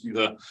good. You can see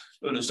there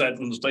Ernest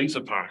Edmonds'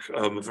 data pack,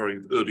 a very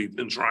early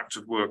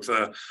interactive work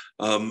there,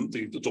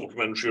 the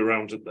documentary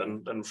around it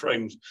then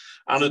framed.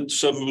 And it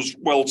was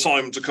well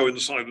timed to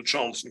coincide with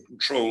Chance and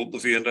Control, the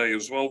V&A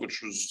as well,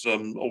 which was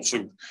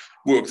also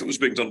work that was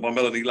being done by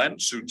Melanie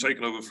Lentz, who'd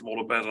taken over from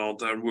Ola Bedard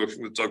there and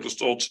working with Douglas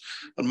Dodds,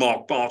 and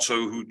Mark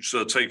Bartow, who'd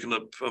taken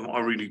up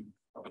Irene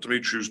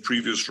Dimitriou's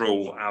previous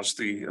role as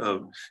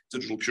the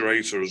digital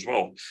curator as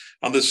well.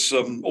 And this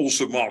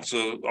also marked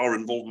our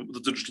involvement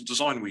with the Digital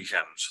Design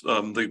Weekend.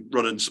 They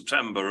run in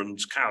September, and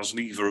CAS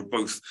and Eva have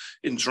both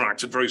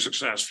interacted very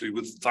successfully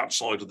with that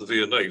side of the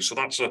V&A. So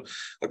that's a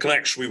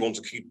connection we want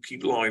to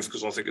keep live,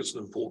 because I think it's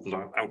an important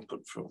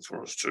output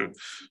for us too.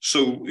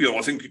 So,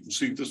 I think you can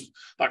see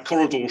that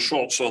corridor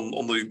shot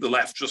on the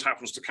left just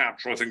happens to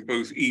capture, I think,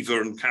 both Eva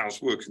and CAS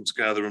working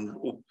together, and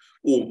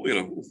all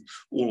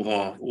of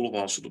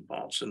our sort of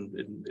parts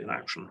in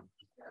action.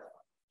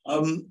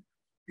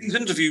 These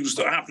interviews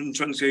that happened in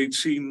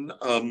 2018,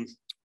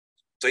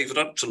 David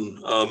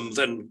Upton,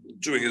 then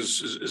doing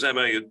his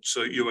MA at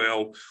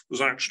UAL,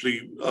 was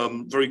actually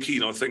very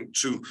keen, I think,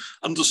 to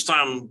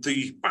understand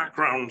the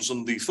backgrounds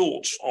and the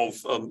thoughts of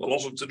a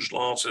lot of digital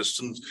artists.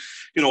 And,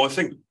 I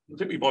think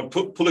particularly by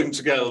pulling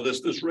together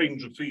this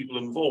range of people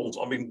involved,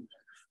 I mean,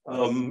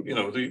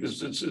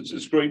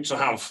 it's great to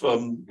have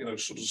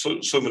sort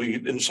of so many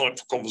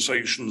insightful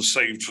conversations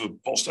saved for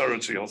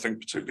posterity. I think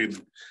particularly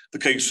in the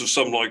case of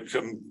some like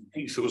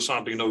Keith, who was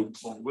sadly no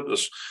longer with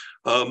us,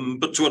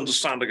 but to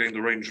understand again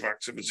the range of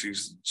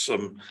activities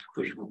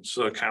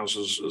that CAS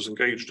has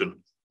engaged in.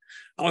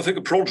 And I think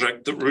a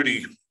project that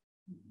really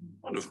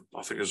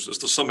I think is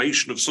the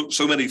summation of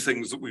so many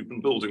things that we've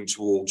been building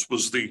towards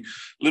was the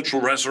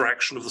literal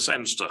resurrection of the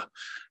Sennster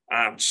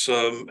at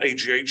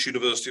AGH,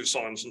 University of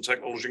Science and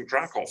Technology in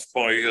Krakow,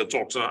 by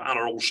Dr.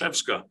 Anna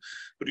Olszewska.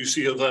 But you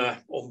see her there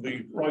on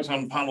the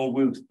right-hand panel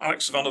with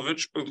Alex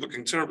Ivanovich, both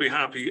looking terribly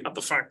happy at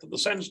the fact that the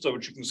Sennster,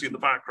 which you can see in the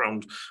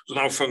background, was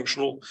now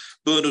functional.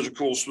 Bernard, of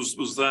course,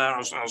 was there,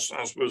 as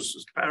was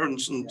his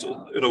parents, and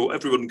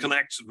everyone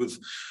connected with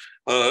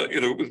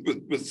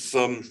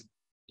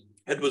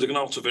Edward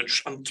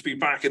Ignatowicz, and to be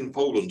back in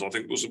Poland, I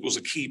think was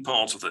a key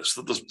part of this,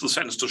 that the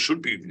Sennster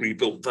should be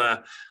rebuilt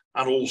there,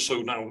 and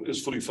also now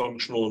is fully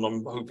functional, and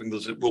I'm hoping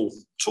that it will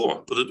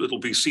tour, that it'll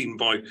be seen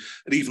by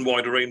an even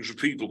wider range of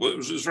people. But it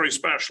was very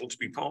special to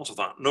be part of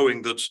that,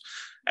 knowing that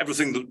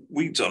everything that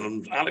we'd done,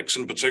 and Alex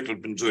in particular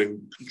had been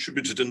doing,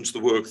 contributed into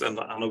the work then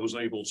that Anna was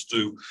able to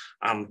do,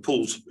 and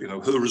pulled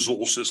her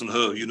resources and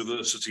her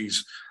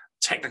university's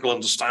technical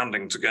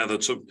understanding together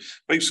to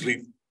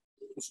basically.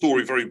 The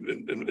story, very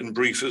in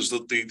brief, is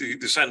that the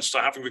Sennster,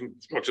 having been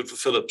constructed for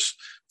Philips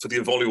for the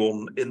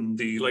Evoluon in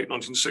the late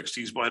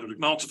 1960s by Edward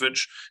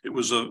Ignatowicz, it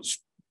was a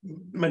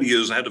many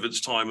years ahead of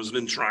its time as an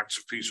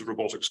interactive piece of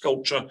robotic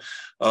sculpture.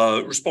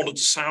 Responded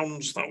to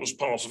sounds, that was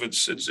part of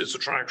its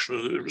attraction.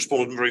 It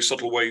responded in very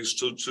subtle ways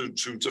to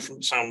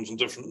different sounds and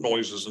different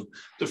noises and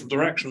different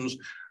directions.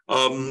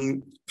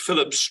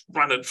 Philips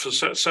ran it for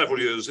several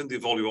years in the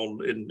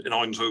Evoluon in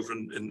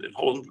Eindhoven in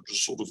Holland, which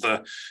was sort of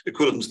their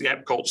equivalent to the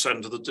Epcot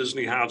Centre that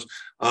Disney had.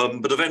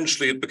 But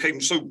eventually it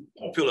became so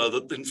popular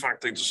that in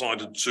fact they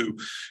decided to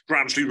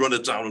gradually run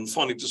it down and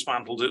finally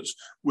dismantled it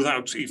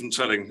without even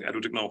telling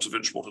Edward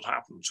Ignatowicz what had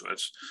happened to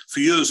it. For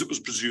years it was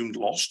presumed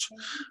lost,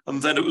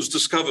 and then it was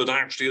discovered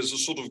actually as a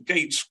sort of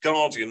gate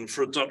guardian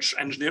for a Dutch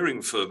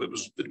engineering firm. It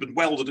had been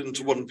welded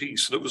into one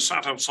piece, and it was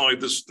sat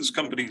outside this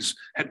company's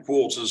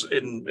headquarters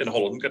in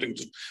Holland, getting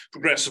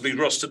progressively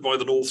rusted by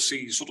the North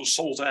Sea sort of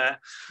salt air.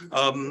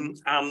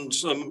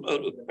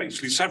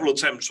 Basically several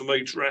attempts were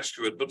made to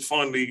rescue it, but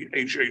finally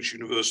HEH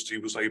University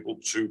was able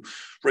to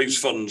raise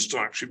funds to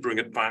actually bring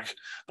it back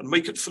and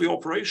make it fully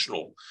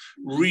operational,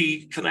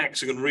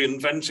 reconnecting and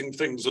reinventing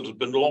things that had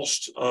been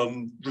lost,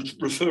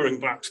 referring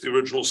back to the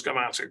original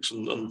schematics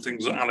and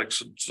things that Alex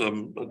had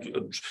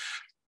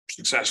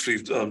successfully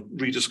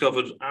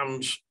rediscovered,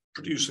 and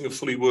producing a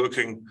fully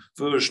working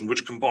version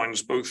which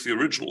combines both the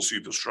original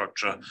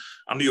superstructure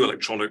and new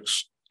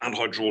electronics and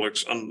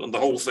hydraulics, and the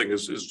whole thing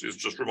is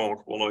just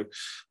remarkable.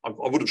 I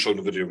would have shown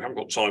a video, we haven't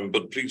got time,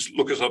 but please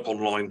look it up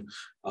online,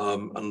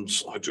 and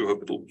I do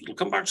hope it'll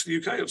come back to the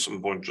UK at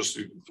some point, just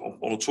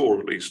on a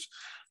tour at least.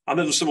 And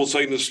then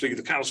simultaneously,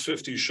 the CAS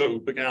 50 show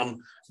began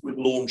with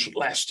launch at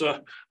Leicester,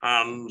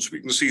 and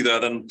we can see there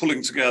then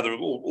pulling together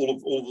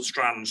all the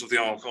strands of the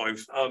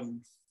archive.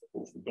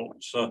 Of course, we've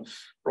got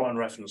Brian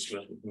Reffens,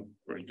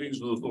 very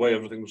pleased with the way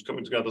everything was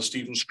coming together,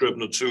 Stephen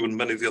Scribner too, and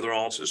many of the other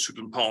artists who'd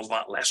been part of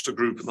that Leicester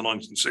group in the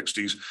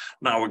 1960s,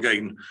 now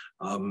again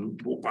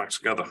brought back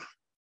together.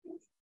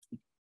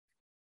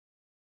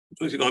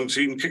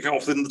 2019, kick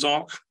off in the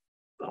dark.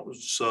 That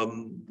was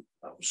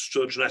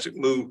Genetic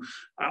Moo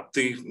at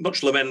the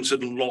much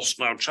lamented and lost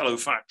now Cello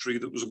Factory.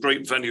 That was a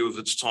great venue of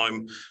its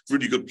time,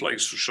 really good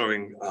place for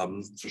showing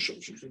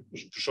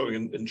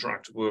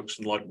interactive works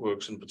and light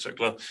works in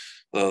particular.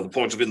 The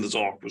point of In the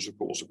Dark was, of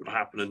course, it would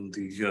happen in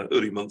the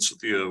early months of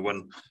the year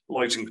when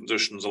lighting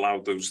conditions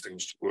allowed those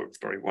things to work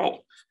very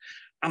well.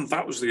 And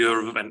that was the year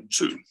of Event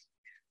 2.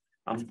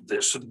 And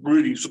this had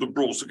really sort of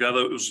brought together,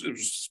 it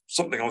was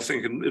something I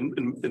think in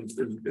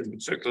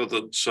particular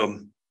that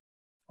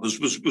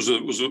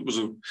was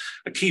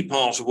a key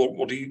part of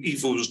what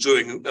EVA was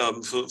doing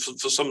for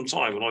some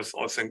time, and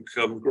I think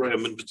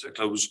Graham in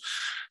particular was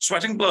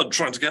sweating blood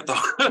trying to get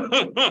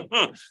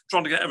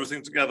trying to get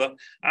everything together,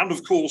 and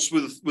of course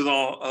with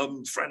our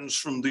friends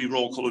from the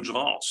Royal College of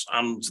Arts,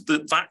 and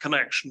that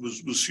connection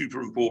was super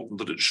important.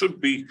 That it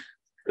should be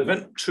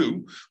Event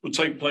 2 would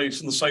take place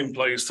in the same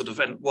place that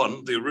Event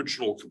 1, the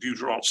original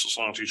Computer Arts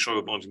Society show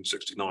of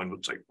 1969,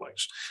 would take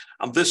place.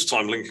 And this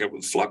time linking up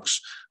with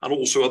Flux and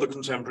also other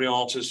contemporary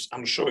artists,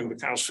 and showing the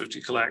CAS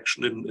 50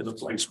 collection in a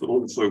place, but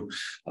also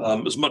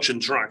as much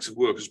interactive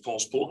work as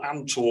possible,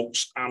 and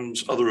talks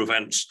and other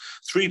events.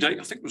 3 days,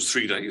 I think it was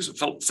 3 days. It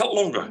felt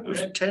longer. It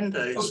was 10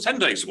 days. It was 10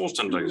 days. It was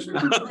 10 days.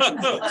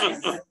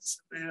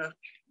 Yeah.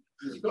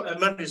 You've got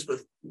money's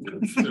worth.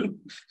 And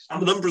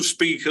the number of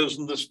speakers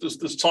and this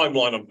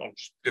timeline, I'm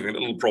just giving it a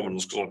little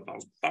prominence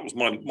because that was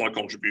my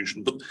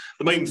contribution. But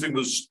the main thing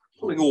was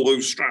putting all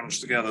those strands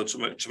together to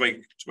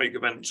make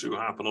Event 2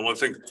 happen. And I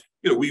think,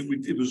 you know,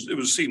 it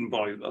was seen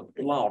by a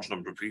large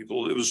number of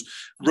people. It was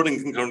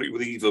running concurrently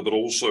with EVA, but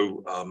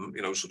also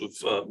you know, sort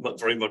of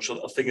very much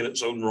a thing in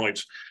its own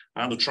right,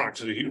 and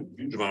attracted a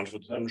huge amount of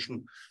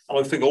attention. And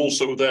I think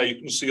also there you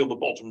can see on the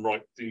bottom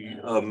right the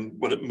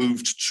when it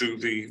moved to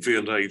the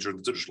V&A during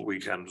the digital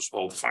weekend as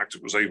well, the fact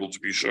it was able to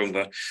be shown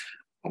there.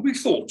 And we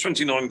thought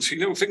 2019,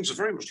 you know, things are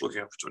very much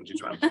looking up for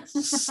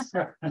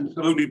 2020. And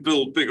can only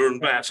build bigger and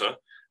better.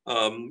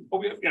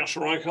 Yasha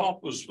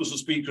Reichardt was a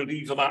speaker at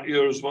EVA that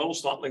year as well,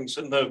 so that links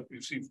in there.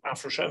 You see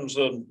Afra Shem's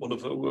one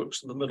of her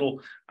works in the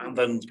middle, and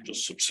then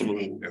just some of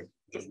them,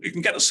 you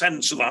can get a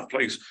sense of that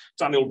place.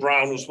 Daniel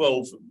Brown as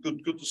well,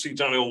 good to see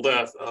Daniel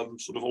there,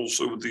 sort of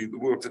also with the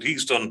work that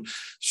he's done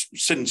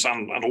since,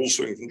 and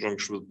also in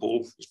conjunction with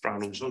Paul,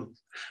 Brown and Son,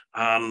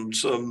 and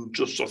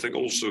just I think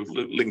also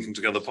linking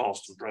together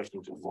past and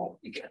present as well.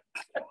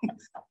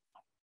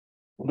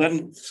 And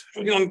then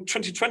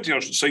 2020, I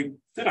should say,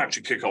 did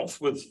actually kick off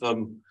with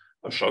a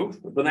show,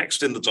 the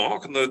next In the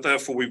Dark, and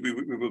therefore we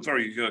were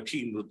very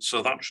keen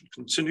that that should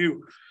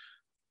continue.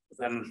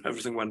 Then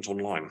everything went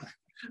online.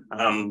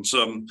 And,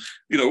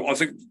 you know, I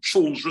think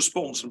Sean's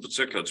response in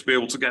particular to be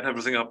able to get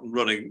everything up and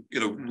running, you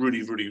know,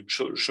 really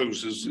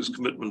shows his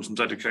commitment and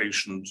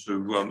dedication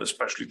to,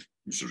 especially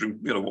considering,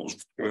 you know, what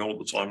was going on at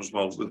the time as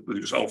well with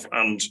yourself,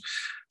 and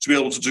to be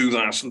able to do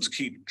that and to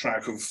keep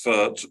track of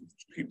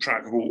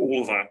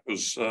all of that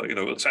was, you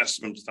know, a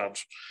testament to that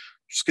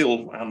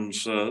skill and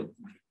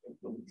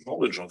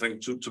knowledge, I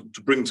think,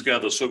 to bring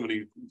together so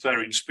many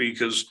varied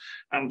speakers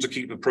and to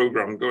keep the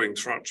programme going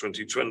throughout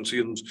 2020.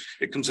 And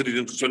it continued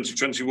into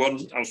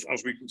 2021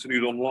 as we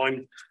continued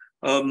online.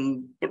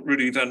 But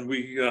really then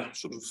we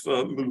sort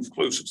of move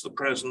closer to the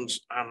present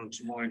and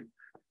my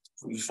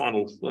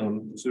final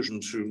decision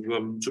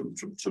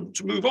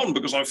to move on,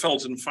 because I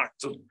felt in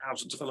fact that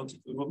as it developed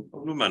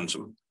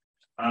momentum.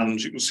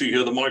 And you can see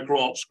here the micro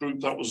arts group,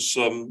 that was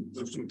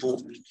most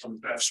important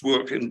Beth's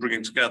work in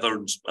bringing together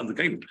and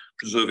again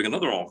preserving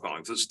another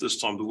archive, this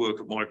time the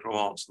work of micro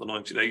arts in the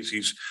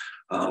 1980s,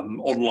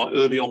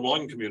 early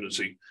online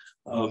community.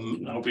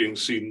 Now being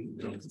seen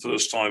for the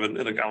first time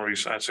in a gallery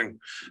setting.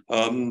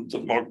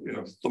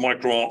 The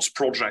micro arts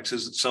project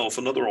is itself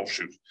another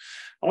offshoot.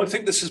 And I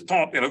think this is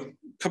part,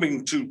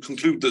 coming to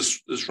conclude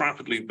this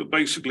rapidly, but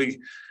basically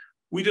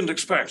we didn't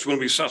expect when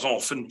we set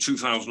off in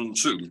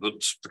 2002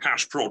 that the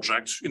CAS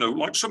project,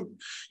 like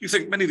you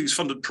think many of these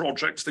funded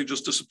projects, they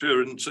just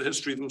disappear into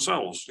history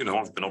themselves.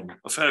 I've been on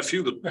a fair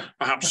few that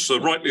perhaps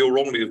rightly or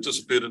wrongly have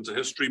disappeared into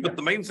history, but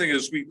the main thing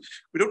is we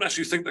don't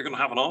actually think they're going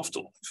to have an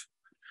afterlife.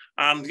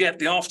 And yet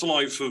the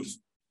afterlife of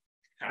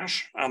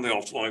CAS and the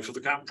afterlife of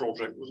the CAP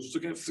project was to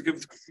give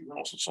the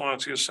art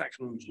society a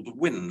second sort of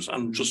wind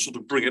and just sort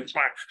of bring it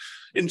back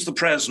into the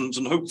present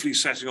and hopefully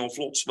setting off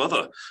lots of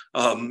other,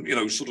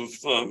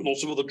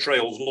 lots of other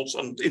trails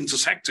and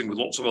intersecting with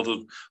lots of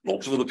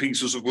other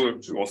pieces of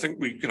work too. I think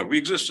we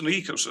exist in an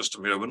ecosystem.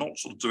 We're not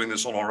sort of doing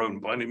this on our own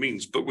by any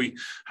means, but we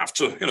have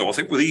to, I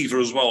think with EVA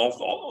as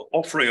well,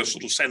 offering a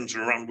sort of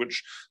centre around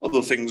which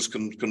other things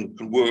can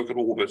work and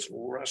orbit and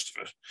all the rest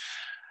of it.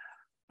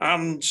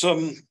 And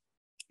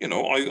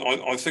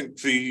I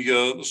think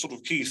the sort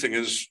of key thing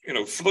is,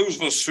 for those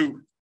of us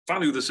who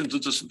value this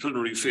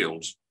interdisciplinary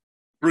field,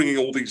 bringing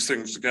all these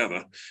things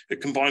together,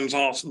 it combines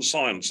art and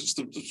science.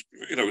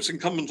 It's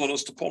incumbent on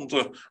us to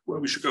ponder where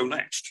we should go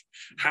next,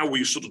 how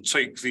we sort of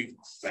take the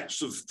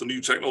best of the new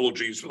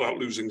technologies without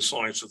losing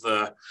sight of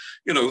their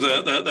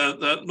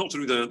not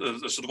only their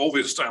sort of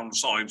obvious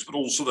downsides, but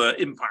also their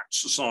impact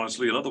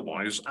societally and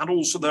otherwise, and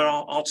also their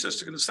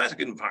artistic and aesthetic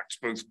impacts,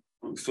 both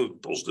for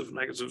positive and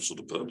negative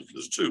sort of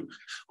purposes too.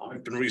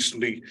 I've been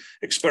recently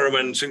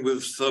experimenting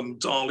with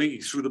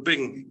DALL-E through the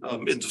Bing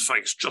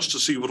interface just to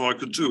see what I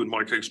could do. In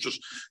my case,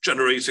 just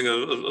generating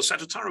a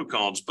set of tarot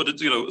cards. But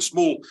it's a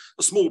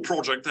small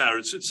project there.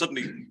 It's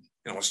suddenly,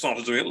 I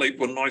started doing it late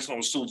one night and I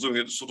was still doing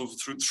it sort of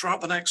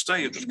throughout the next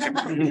day. It just kept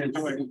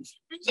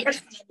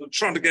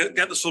trying to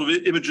get the sort of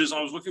images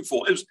I was looking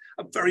for. It was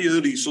a very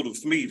early sort of,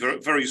 for me,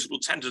 very sort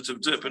of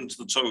tentative dip into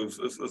the toe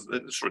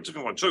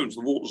dipping my toe into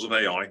the waters of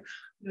AI.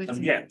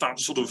 And yet that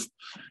sort of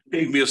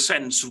gave me a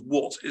sense of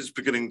what is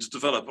beginning to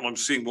develop. And I'm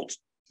seeing what's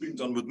being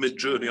done with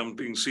Mid-Journey. I'm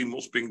seeing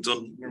what's being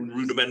done in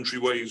rudimentary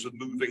ways with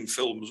moving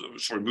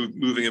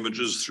moving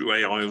images through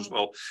AI as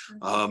well.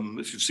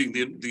 If you've seen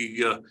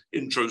the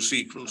intro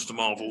sequence to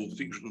Marvel's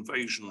Secret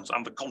Invasions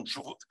and the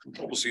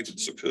controversy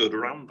that's occurred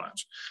around that,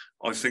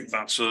 I think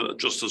that's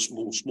just a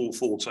small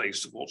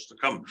foretaste of what's to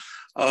come.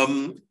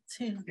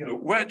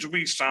 Where do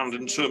we stand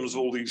in terms of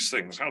all these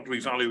things? How do we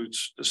value it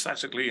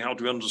aesthetically? How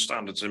do we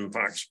understand its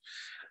impact?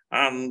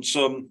 And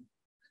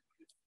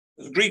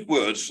the Greek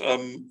word,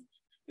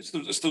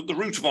 it's the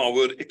root of our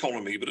word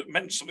economy, but it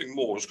meant something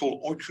more. It's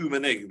called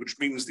oikoumene, which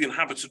means the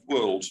inhabited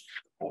world,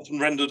 often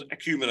rendered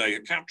ekumene.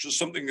 It captures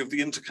something of the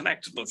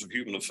interconnectedness of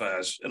human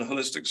affairs in a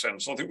holistic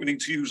sense. I think we need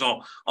to use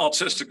our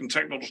artistic and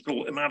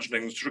technological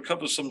imaginings to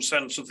recover some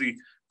sense of the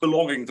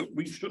belonging that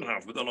we should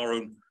have within our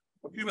own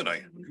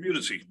oikoumene, the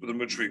community within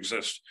which we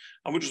exist,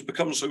 and which has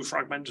become so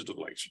fragmented of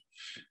late.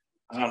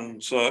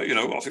 And,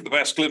 I think the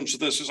best glimpse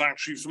of this is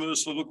actually from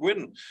Ursula Le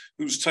Guin,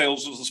 whose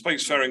tales of the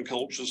spacefaring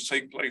cultures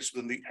take place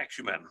within the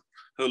Ecumen,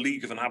 her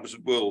League of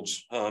Inhabited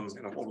Worlds.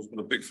 I've always been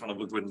a big fan of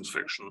Le Guin's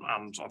fiction,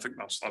 and I think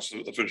that's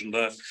a vision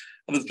there.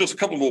 And there's just a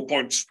couple more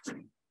points.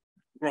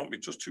 Grant me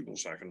just 2 more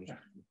seconds.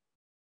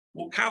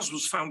 Well, CAS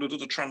was founded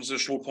at a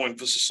transitional point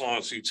for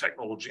society,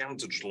 technology and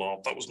digital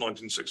art. That was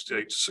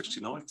 1968 to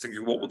 69,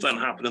 thinking what would then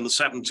happen in the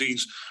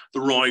 70s, the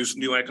rise of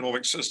new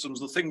economic systems,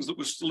 the things that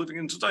we're still living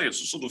in today.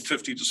 It's a sort of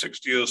 50 to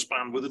 60 year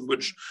span within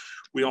which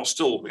we are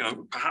still,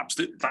 perhaps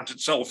that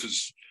itself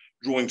is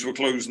drawing to a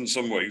close in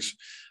some ways.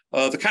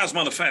 The CAS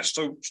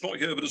manifesto, it's not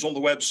here, but it's on the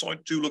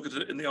website. Do look at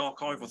it in the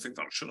archive. I think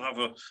that should have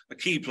a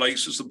key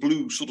place. It's the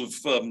blue sort of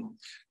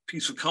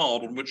piece of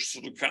card on which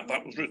sort of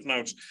that was written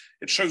out.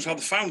 It shows how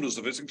the founders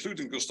of it,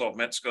 including Gustav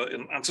Metzger,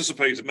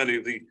 anticipated many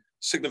of the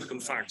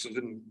significant factors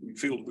in the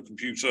field of the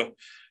computer.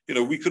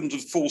 We couldn't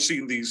have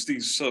foreseen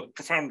these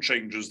profound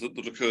changes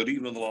that occurred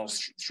even in the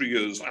last 3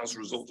 years as a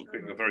result of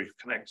being a very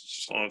connected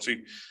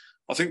society.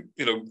 I think,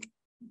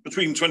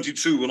 between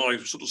 22 when I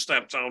sort of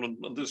stepped down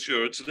and this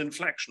year, it's an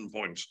inflection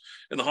point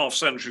in the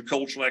half-century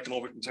cultural,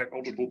 economic and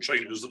technological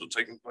changes that have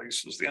taken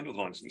place since the end of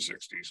the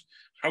 1960s.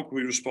 How can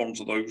we respond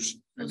to those?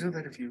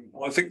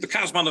 I think the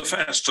CAS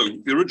manifesto,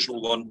 the original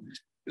one,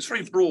 is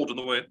very broad in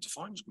the way it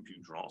defines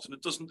computer art, and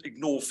it doesn't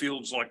ignore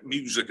fields like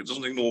music, it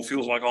doesn't ignore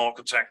fields like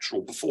architecture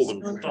or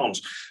performance or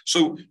dance.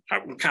 So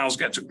how can CAS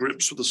get to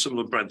grips with a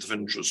similar breadth of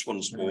interest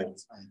once more?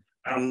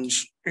 And,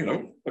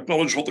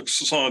 acknowledge what the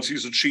society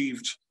has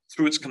achieved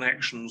through its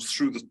connections,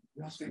 through the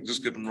things it's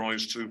given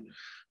rise to,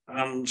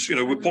 And, you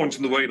know, we're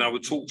pointing the way now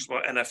with talks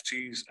about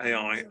NFTs,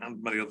 AI,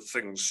 and many other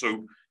things.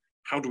 So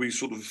how do we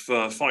sort of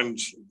find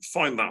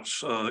that,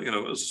 you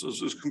know,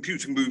 as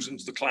computing moves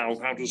into the cloud,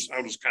 how does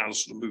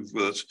CAS sort of move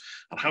with it?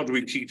 And how do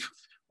we keep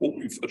what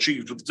we've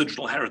achieved with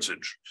digital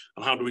heritage?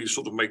 And how do we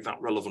sort of make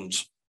that relevant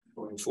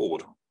going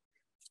forward?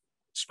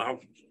 So